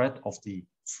spread of the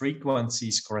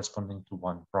frequencies corresponding to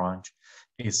one branch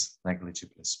is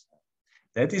negligibly small.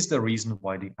 That is the reason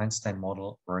why the Einstein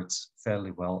model works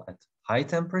fairly well at high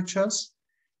temperatures,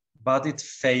 but it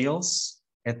fails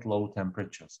at low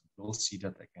temperatures. We'll see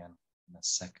that again in a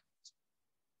second.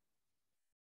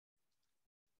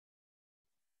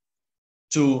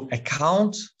 To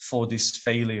account for this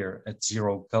failure at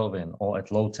 0 Kelvin or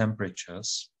at low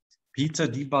temperatures, Peter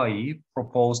Debye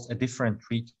proposed a different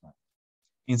treatment.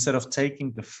 Instead of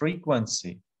taking the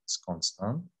frequency as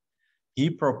constant, he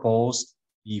proposed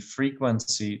the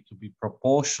frequency to be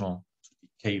proportional to the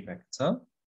K vector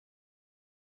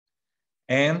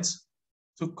and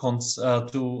he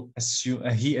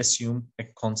assumed a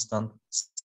constant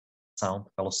sound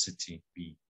velocity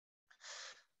v.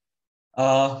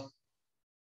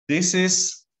 This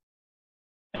is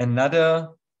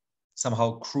another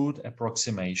somehow crude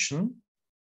approximation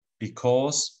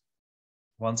because,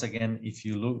 once again, if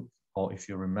you look or if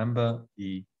you remember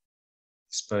the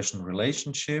dispersion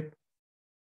relationship,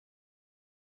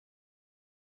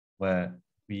 where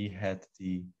we had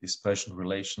the dispersion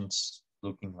relations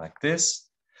looking like this,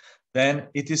 then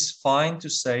it is fine to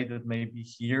say that maybe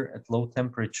here at low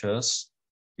temperatures,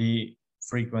 the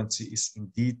frequency is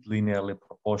indeed linearly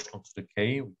proportional to the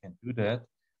K. We can do that.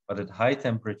 But at high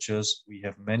temperatures, we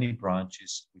have many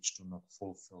branches which do not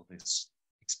fulfill this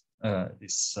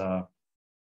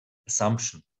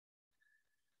assumption.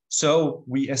 So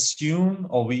we assume,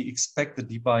 or we expect the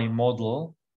Debye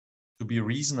model to be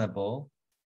reasonable,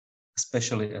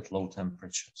 especially at low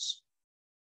temperatures.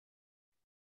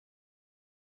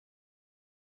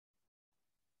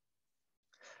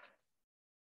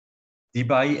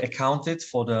 Debye accounted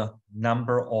for the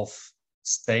number of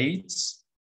states.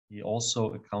 He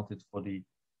also accounted for the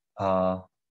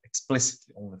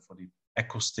explicitly only for the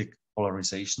acoustic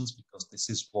polarizations, because this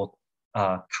is what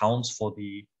counts for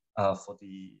the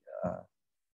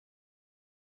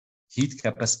heat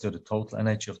capacity, or the total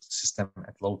energy of the system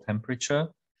at low temperature.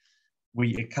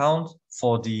 We account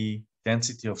for the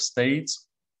density of states,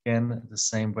 again, the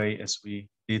same way as we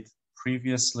did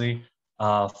previously,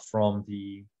 from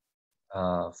the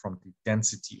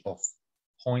density of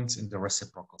points in the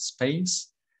reciprocal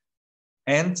space,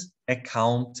 and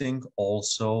accounting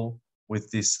also with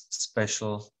this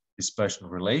special dispersion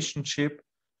relationship.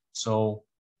 So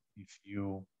if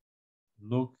you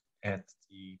look at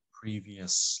the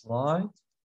previous slide,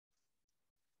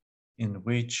 in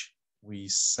which we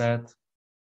said,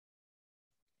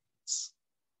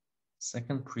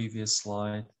 second previous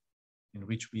slide, in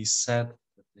which we said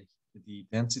that the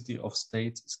density of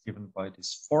states is given by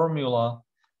this formula.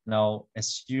 Now,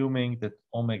 assuming that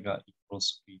omega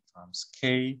equals v times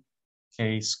k,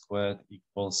 k squared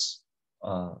equals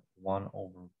 1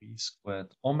 over v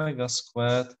squared omega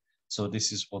squared. So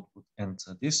this is what would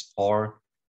enter this part,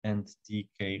 and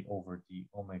dk over d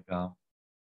omega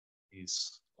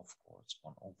is, of course,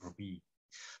 1 over v.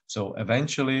 So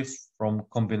eventually, from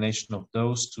combination of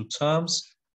those two terms,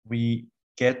 we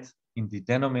get in the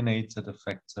denominator the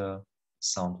factor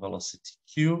sound velocity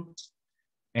cubed,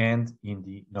 and in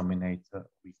the numerator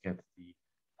we get the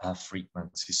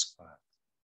frequency squared.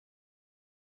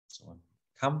 So when we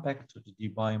come back to the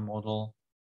Debye model,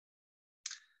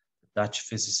 the Dutch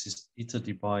physicist Peter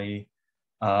Debye,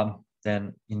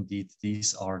 then indeed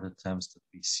these are the terms that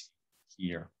we see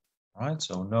here. Right?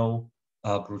 So no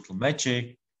brutal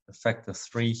magic. The factor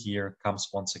 3 here comes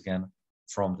once again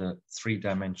from the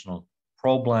 3-dimensional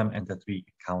problem, and that we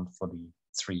account for the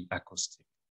 3 acoustic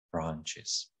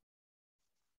branches.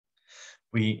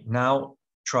 We now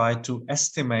try to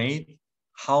estimate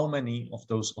how many of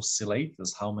those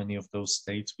oscillators, how many of those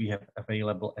states we have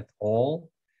available at all.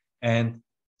 And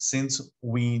since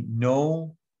we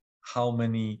know how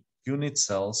many unit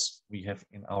cells we have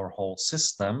in our whole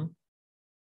system,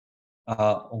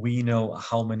 we know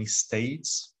how many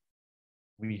states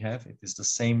we have. It is the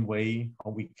same way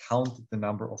how we count the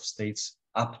number of states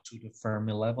up to the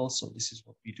Fermi level. So this is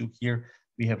what we do here.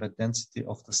 We have a density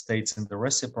of the states in the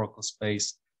reciprocal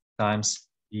space times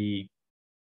the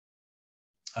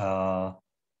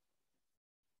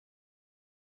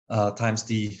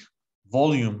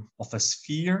volume of a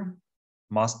sphere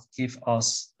must give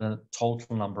us the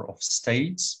total number of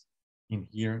states. In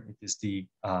here, it is the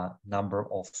number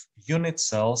of unit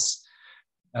cells.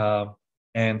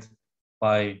 And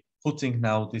by putting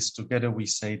now this together, we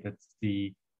say that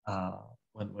the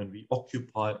when we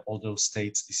occupy all those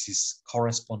states, this is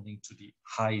corresponding to the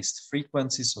highest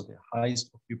frequency, so the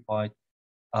highest occupied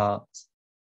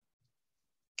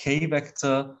K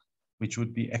vector, which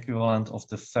would be equivalent of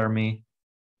the Fermi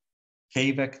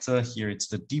K vector. Here it's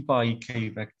the Debye K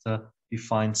vector,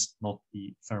 defines not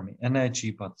the Fermi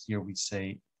energy, but here we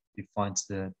say defines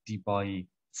the Debye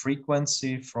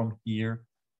frequency from here.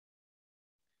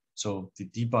 So the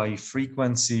Debye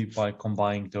frequency, by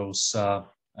combining those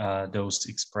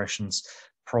expressions,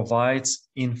 provides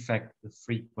in fact the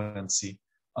frequency,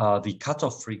 the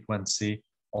cutoff frequency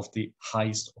of the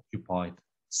highest occupied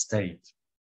state.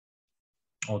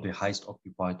 or the highest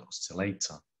occupied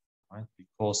oscillator, right?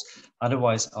 Because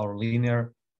otherwise our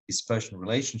linear dispersion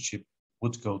relationship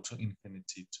would go to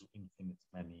infinity to infinite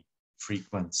many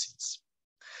frequencies.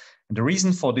 And the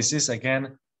reason for this is,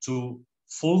 again, to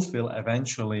fulfill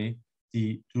eventually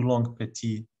the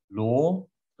Dulong-Petit law,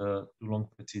 the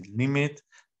Dulong-Petit limit,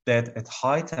 that at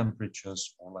high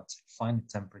temperatures, or let's say finite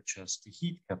temperatures, the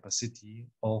heat capacity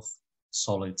of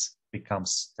solids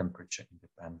becomes temperature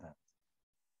independent.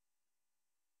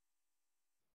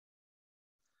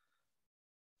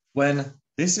 When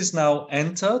this is now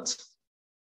entered,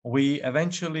 we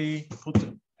eventually put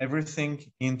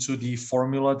everything into the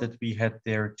formula that we had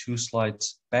there 2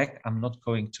 slides back. I'm not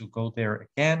going to go there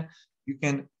again. You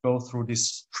can go through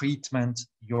this treatment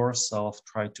yourself,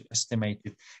 try to estimate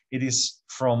it. It is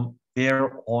from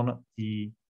there on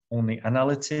the only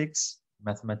analytics,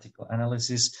 mathematical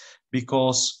analysis,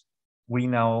 because we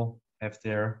now have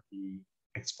there the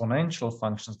exponential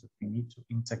functions that we need to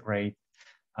integrate.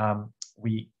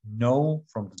 We know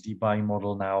from the Debye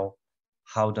model now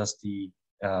how does the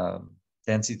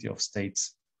density of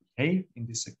states behave in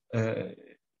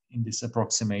this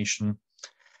approximation.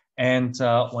 And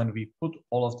when we put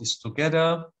all of this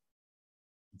together,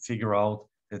 we figure out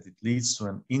that it leads to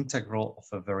an integral of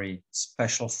a very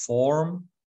special form.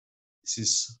 This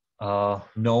is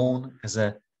known as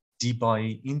a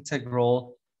Debye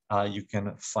integral. You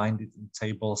can find it in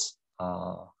tables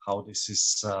how this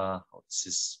is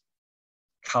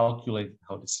calculated,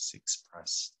 how this is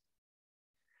expressed.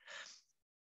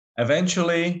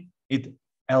 Eventually, it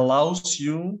allows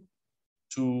you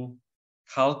to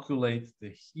calculate the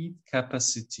heat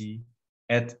capacity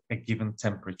at a given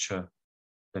temperature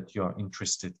that you are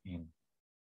interested in.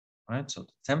 Right? So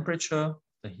the temperature,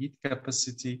 the heat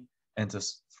capacity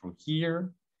enters through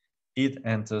here. It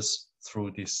enters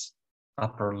through this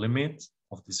upper limit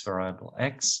of this variable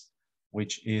x,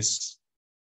 which is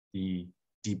the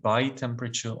Debye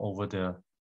temperature over the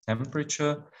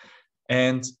temperature.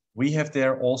 And we have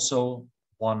there also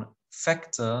one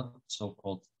factor,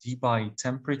 so-called Debye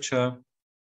temperature,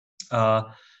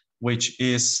 which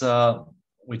is a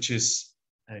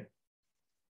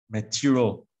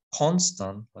material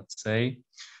constant, let's say,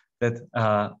 that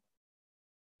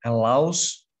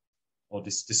allows, or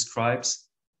this describes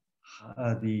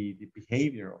the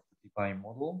behavior of the Debye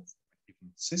model for a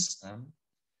given system.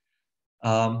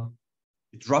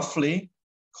 It roughly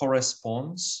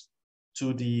corresponds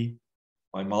to the,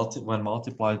 when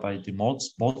multiplied by the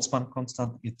Boltzmann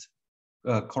constant, it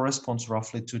corresponds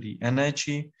roughly to the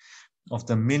energy of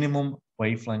the minimum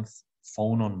wavelength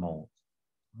phonon mode.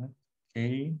 Right?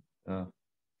 K,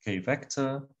 K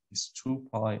vector is 2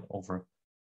 pi over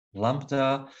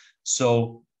lambda.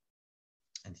 So,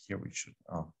 and here we should,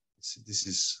 this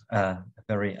is a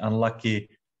very unlucky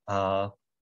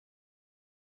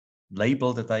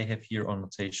label that I have here on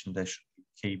notation. There should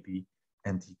be KB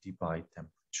and the Debye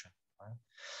temperature. Right?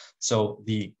 So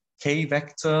the K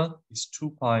vector is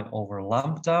 2 pi over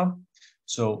lambda.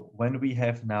 So when we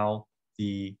have now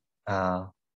the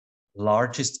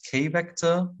largest K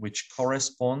vector, which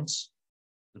corresponds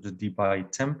to the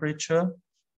Debye temperature,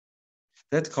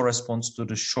 that corresponds to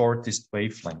the shortest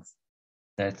wavelength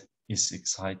that is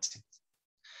excited.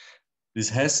 This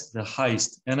has the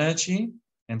highest energy.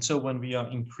 And so when we are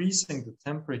increasing the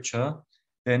temperature,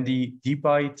 then the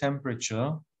Debye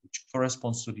temperature, which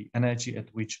corresponds to the energy at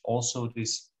which also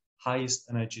this highest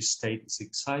energy state is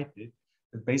excited,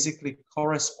 that basically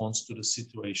corresponds to the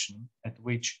situation at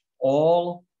which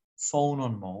all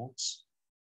phonon modes,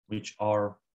 which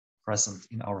are present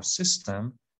in our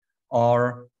system,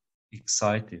 are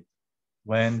excited,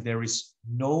 when there is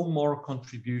no more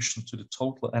contribution to the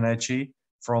total energy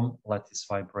from lattice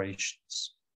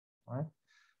vibrations. Right?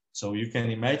 So you can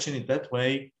imagine it that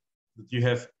way, that you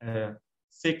have a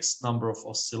fixed number of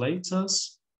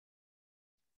oscillators.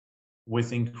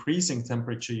 With increasing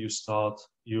temperature,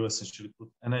 you essentially put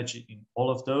energy in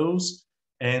all of those,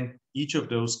 and each of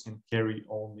those can carry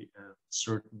only a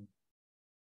certain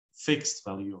fixed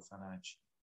value of energy.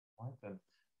 Right? And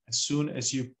as soon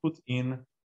as you put in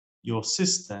your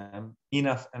system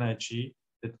enough energy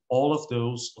that all of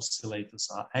those oscillators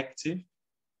are active,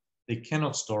 they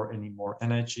cannot store any more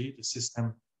energy. The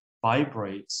system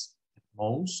vibrates at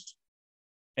most,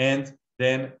 and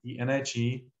then the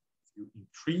energy, if you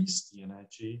increase the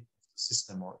energy of the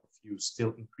system, or if you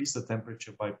still increase the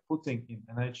temperature by putting in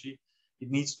energy, it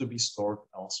needs to be stored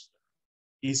elsewhere.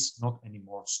 It is not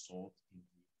anymore stored in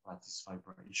the lattice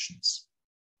vibrations.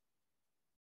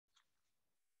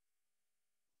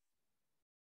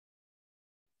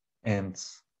 And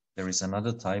there is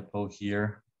another typo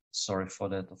here. Sorry for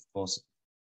that. Of course,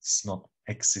 it's not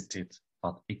exited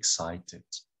but excited.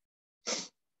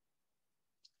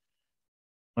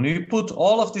 When we put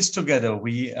all of this together,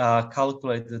 we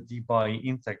calculate the dBi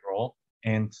integral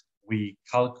and we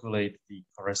calculate the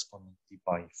corresponding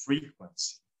dBi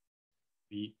frequency.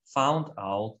 We found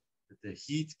out that the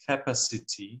heat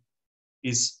capacity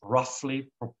is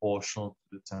roughly proportional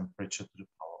to the temperature to the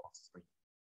power of 3.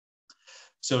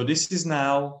 So this is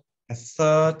now a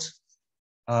third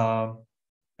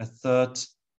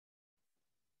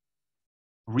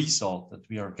result that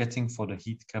we are getting for the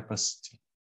heat capacity.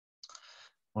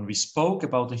 When we spoke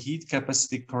about the heat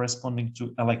capacity corresponding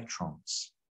to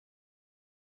electrons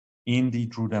in the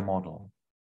Drude model,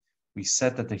 we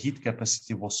said that the heat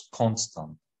capacity was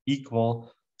constant,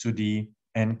 equal to the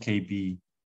NKB,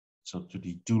 so to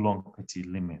the Dulong-Petit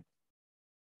limit.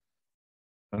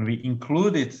 When we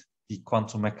included the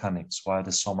quantum mechanics via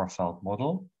the Sommerfeld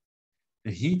model,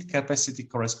 the heat capacity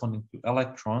corresponding to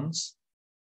electrons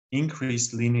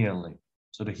increased linearly.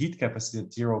 So the heat capacity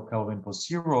at 0 Kelvin was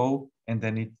 0, and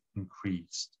then it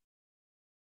increased.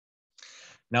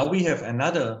 Now we have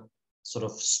another sort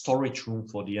of storage room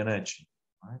for the energy.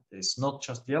 Right? It's not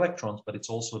just the electrons, but it's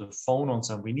also the phonons,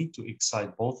 and we need to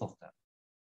excite both of them.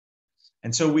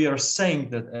 And so we are saying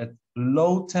that at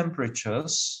low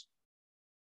temperatures,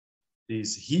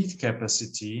 this heat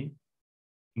capacity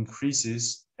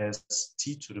increases as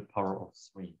T to the power of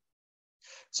 3.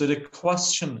 So the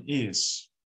question is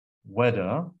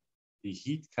whether the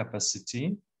heat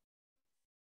capacity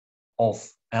of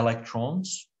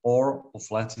electrons or of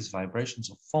lattice vibrations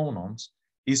of phonons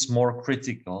is more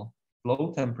critical,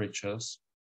 low temperatures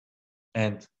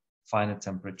and finite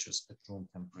temperatures at room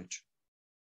temperature.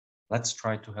 Let's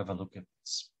try to have a look at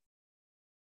this.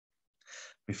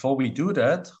 Before we do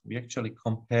that, we actually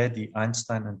compare the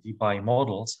Einstein and dBi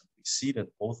models. We see that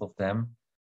both of them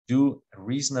do a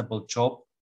reasonable job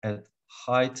at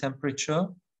high temperature,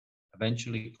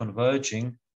 eventually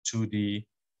converging to the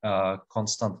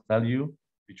constant value,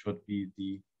 which would be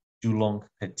the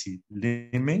Dulong-Petit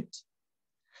limit.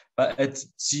 But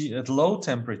at low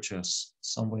temperatures,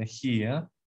 somewhere here,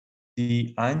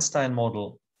 the Einstein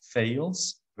model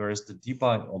fails, whereas the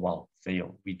dBi,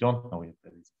 we don't know if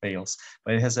it fails,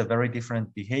 but it has a very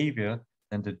different behavior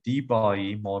than the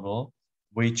dBi model,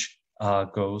 which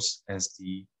goes as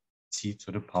the T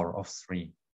to the power of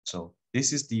 3. So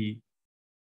this is the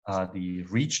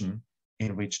region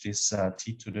in which this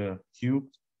T to the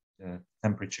cubed, the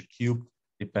temperature cubed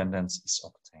dependence is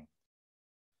obtained.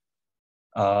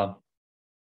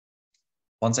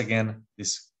 Once again,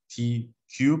 this T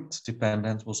cubed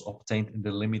dependence was obtained in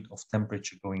the limit of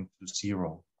temperature going to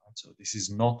 0. Right? So this is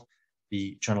not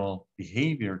the general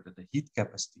behavior that the heat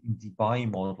capacity in the dBi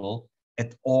model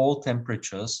at all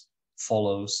temperatures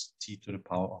follows T to the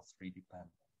power of 3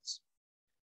 dependence.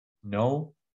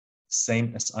 No,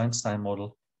 same as Einstein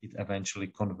model, it eventually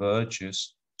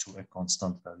converges to a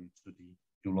constant value to the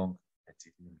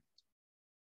Dulong-Petit limit.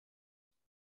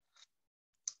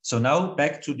 So now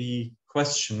back to the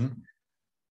question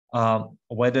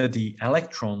whether the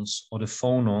electrons or the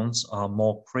phonons are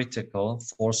more critical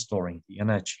for storing the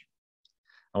energy.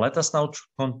 Now let us now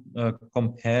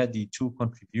compare the two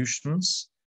contributions.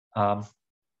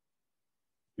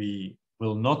 We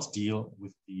will not deal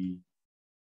with the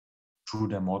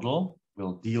Drude model.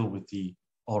 We'll deal with the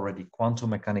already quantum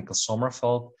mechanical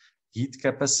Sommerfeld heat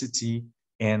capacity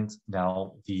and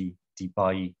now the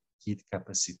dBi heat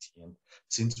capacity. And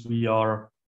since we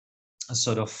are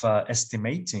sort of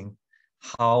estimating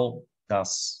how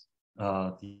does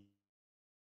the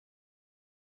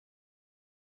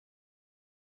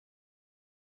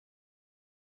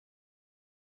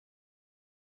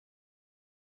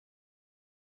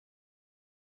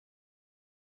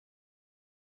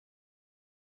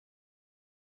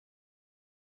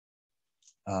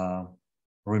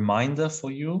reminder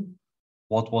for you,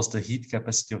 what was the heat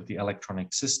capacity of the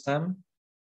electronic system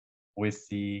with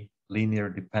the linear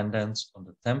dependence on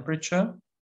the temperature.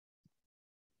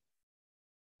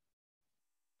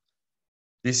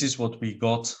 This is what we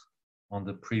got on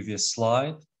the previous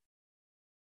slide,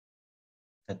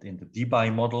 that in the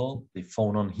dBi model, the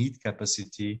phonon heat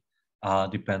capacity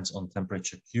depends on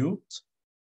temperature cubed.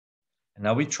 And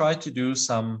now we try to do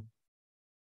some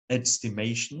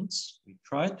estimations. We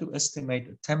try to estimate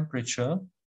a temperature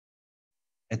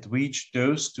at which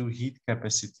those two heat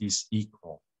capacities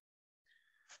equal.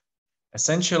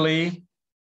 Essentially,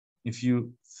 if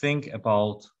you think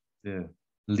about the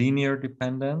linear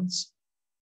dependence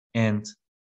and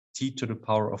T to the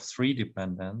power of 3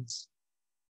 dependence,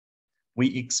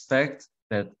 we expect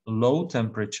that low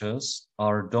temperatures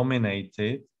are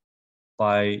dominated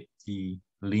by the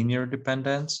linear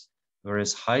dependence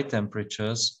whereas high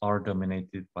temperatures are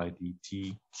dominated by the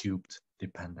T cubed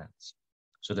dependence.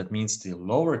 So that means the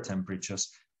lower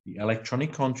temperatures, the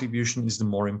electronic contribution is the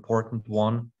more important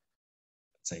one.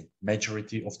 Let's say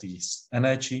majority of the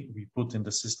energy we put in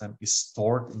the system is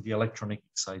stored in the electronic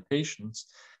excitations,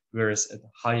 whereas at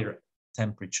higher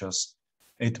temperatures,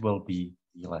 it will be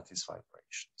the lattice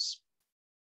vibrations.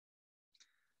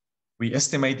 We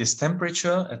estimate this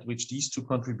temperature at which these two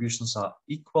contributions are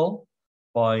equal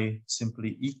by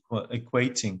simply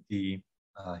equating the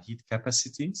heat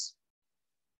capacities.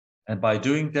 And by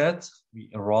doing that, we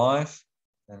arrive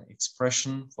at an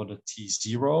expression for the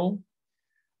T0.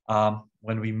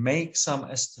 When we make some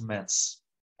estimates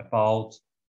about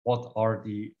what are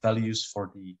the values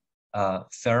for the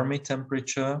Fermi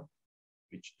temperature,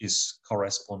 which is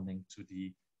corresponding to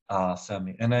the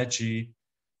Fermi energy,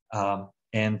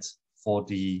 and for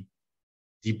the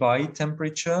Debye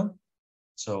temperature.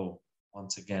 So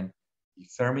once again, the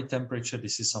Fermi temperature,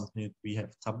 this is something that we have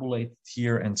tabulated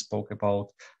here and spoke about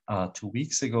 2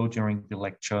 weeks ago during the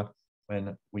lecture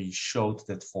when we showed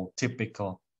that for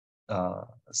typical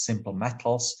simple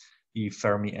metals, the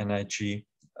Fermi energy,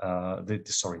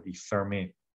 the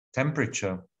Fermi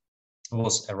temperature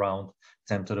was around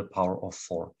 10 to the power of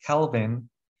 4 Kelvin.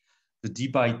 The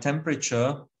Debye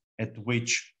temperature at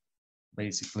which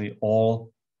basically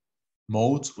all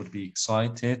modes would be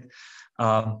excited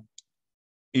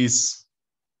is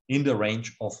in the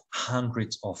range of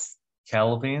hundreds of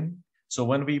Kelvin. So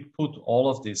when we put all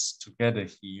of this together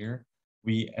here,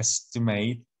 we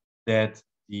estimate that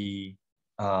the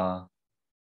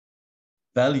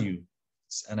value,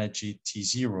 this energy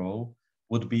T0,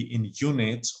 would be in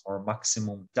units or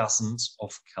maximum dozens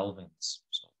of kelvins.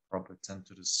 So probably 10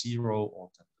 to the 0 or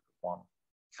 10 to the 1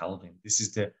 Kelvin. This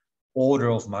is the order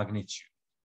of magnitude,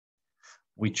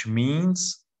 which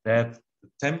means that the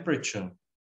temperature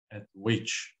at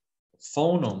which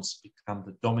phonons become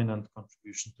the dominant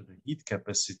contribution to the heat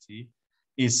capacity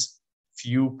is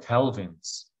few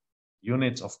kelvins,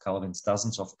 units of kelvins,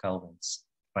 dozens of kelvins,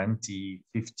 20,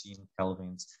 15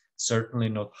 kelvins, certainly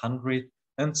not 100,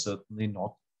 and certainly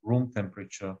not room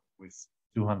temperature with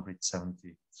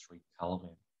 273 Kelvin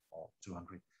or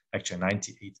 200, actually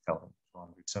 98 Kelvin.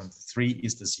 273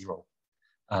 is the 0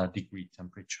 degree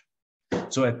temperature.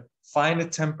 So at finer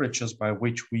temperatures by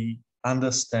which we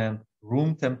understand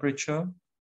room temperature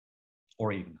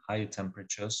or even higher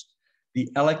temperatures, the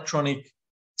electronic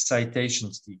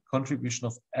excitations, the contribution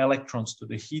of electrons to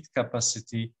the heat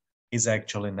capacity is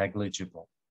actually negligible.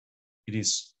 It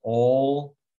is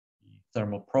all the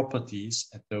thermal properties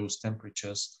at those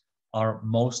temperatures are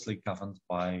mostly governed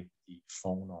by the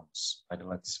phonons, by the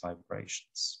lattice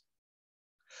vibrations.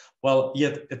 Well,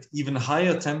 yet at even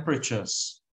higher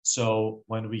temperatures, so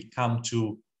when we come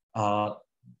to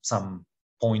some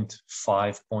 0.5,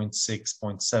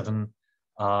 0.6,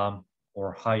 0.7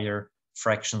 or higher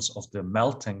fractions of the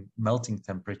melting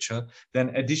temperature, then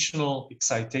additional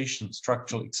excitation,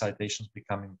 structural excitations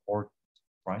become important,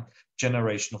 right?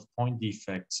 Generation of point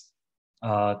defects,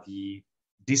 the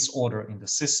disorder in the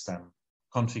system,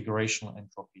 configurational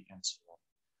entropy, and so on.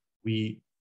 We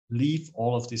leave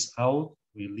all of this out.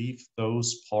 We leave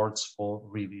those parts for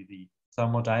really the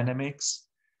thermodynamics.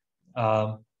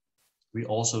 We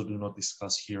also do not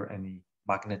discuss here any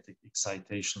magnetic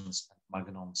excitations and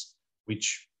magnons,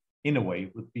 which in a way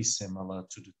would be similar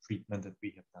to the treatment that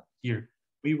we have done here.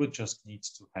 We would just need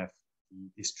to have the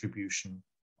distribution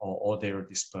or their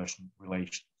dispersion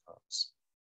relation terms.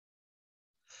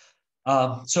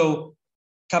 So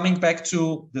coming back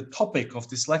to the topic of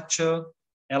this lecture,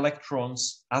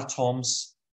 electrons,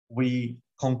 atoms, we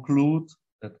conclude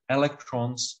that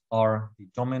electrons are the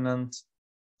dominant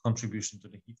contribution to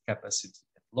the heat capacity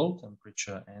at low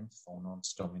temperature and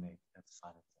phonons dominate at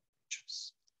finer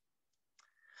temperatures.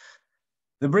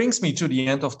 That brings me to the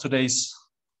end of today's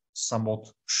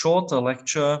somewhat shorter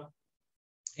lecture,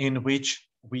 in which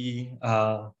we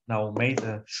now made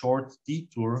a short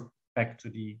detour back to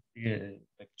the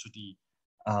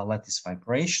lattice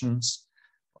vibrations.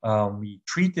 We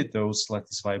treated those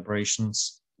lattice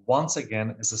vibrations once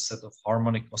again as a set of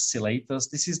harmonic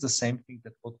oscillators. This is the same thing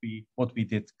that what we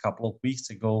did a couple of weeks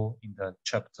ago in the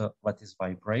chapter lattice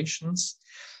vibrations.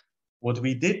 What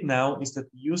we did now is that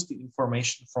we used the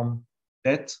information from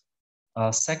that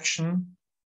section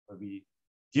where we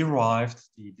derived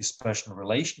the dispersion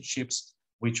relationships,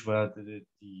 which were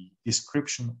the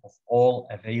description of all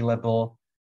available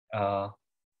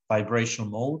vibrational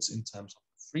modes in terms of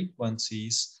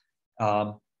frequencies,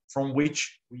 from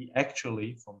which we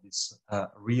actually, from this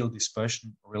real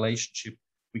dispersion relationship,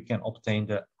 we can obtain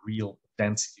the real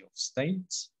density of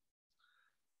states.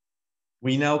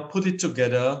 We now put it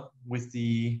together with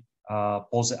the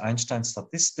Bose-Einstein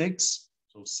statistics.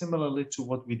 So similarly to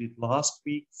what we did last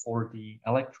week for the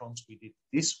electrons, we did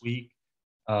this week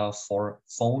for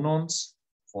phonons,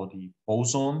 for the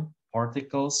boson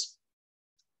particles,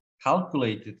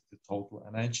 calculated the total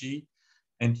energy,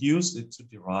 and used it to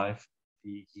derive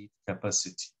the heat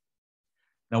capacity.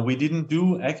 Now, we didn't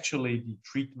do actually the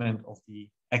treatment of the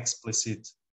explicit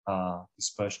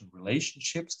dispersion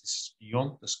relationships. This is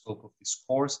beyond the scope of this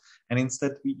course. And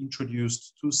instead, we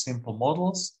introduced two simple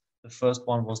models. The first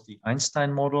one was the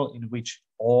Einstein model, in which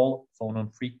all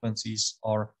phonon frequencies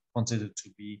are considered to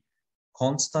be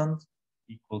constant,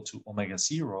 equal to omega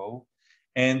 0.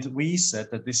 And we said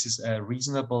that this is a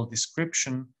reasonable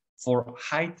description for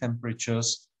high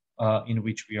temperatures in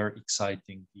which we are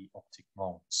exciting the optic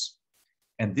modes.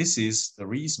 And this is the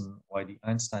reason why the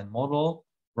Einstein model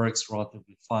works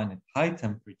relatively fine at high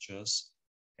temperatures,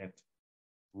 at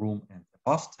room and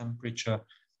above temperature,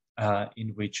 in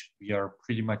which we are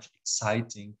pretty much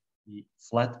exciting the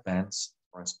flat bands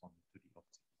corresponding to the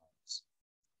optic modes.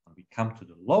 When we come to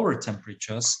the lower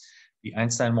temperatures, the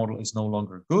Einstein model is no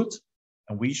longer good,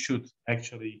 and we should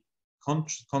actually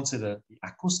consider the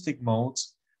acoustic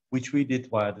modes, which we did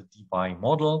via the Debye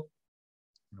model,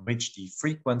 in which the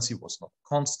frequency was not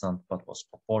constant, but was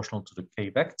proportional to the k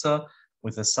vector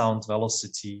with a sound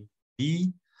velocity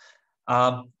v.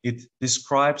 It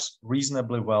describes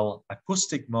reasonably well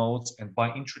acoustic modes, and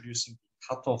by introducing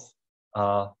the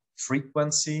cutoff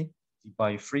frequency,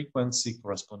 Debye frequency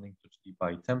corresponding to the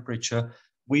Debye temperature,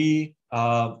 we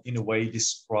in a way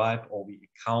describe, or we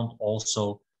account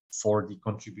also for the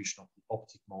contribution of the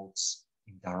optic modes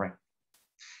indirectly.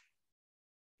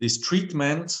 This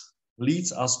treatment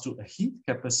leads us to a heat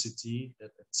capacity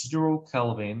that at 0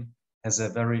 Kelvin has a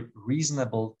very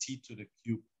reasonable T to the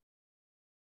cube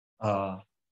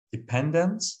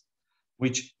dependence,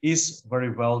 which is very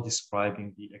well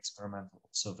describing the experimental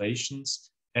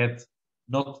observations at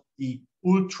not the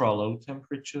ultra low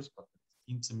temperatures, but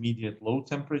intermediate low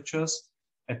temperatures,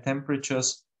 at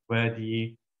temperatures where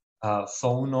the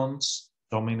phonons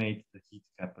dominate the heat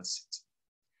capacity.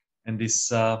 And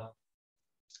this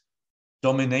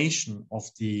domination of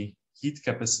the heat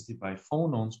capacity by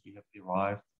phonons we have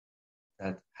derived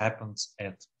that happens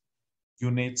at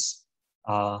units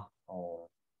or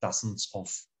dozens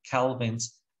of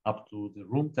kelvins up to the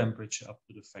room temperature, up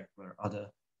to the fact where other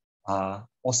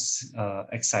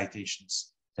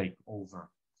excitations take over.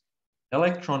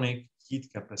 Electronic heat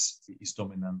capacity is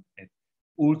dominant at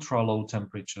ultra low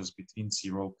temperatures between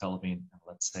 0 Kelvin and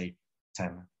let's say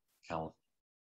 10 Kelvin.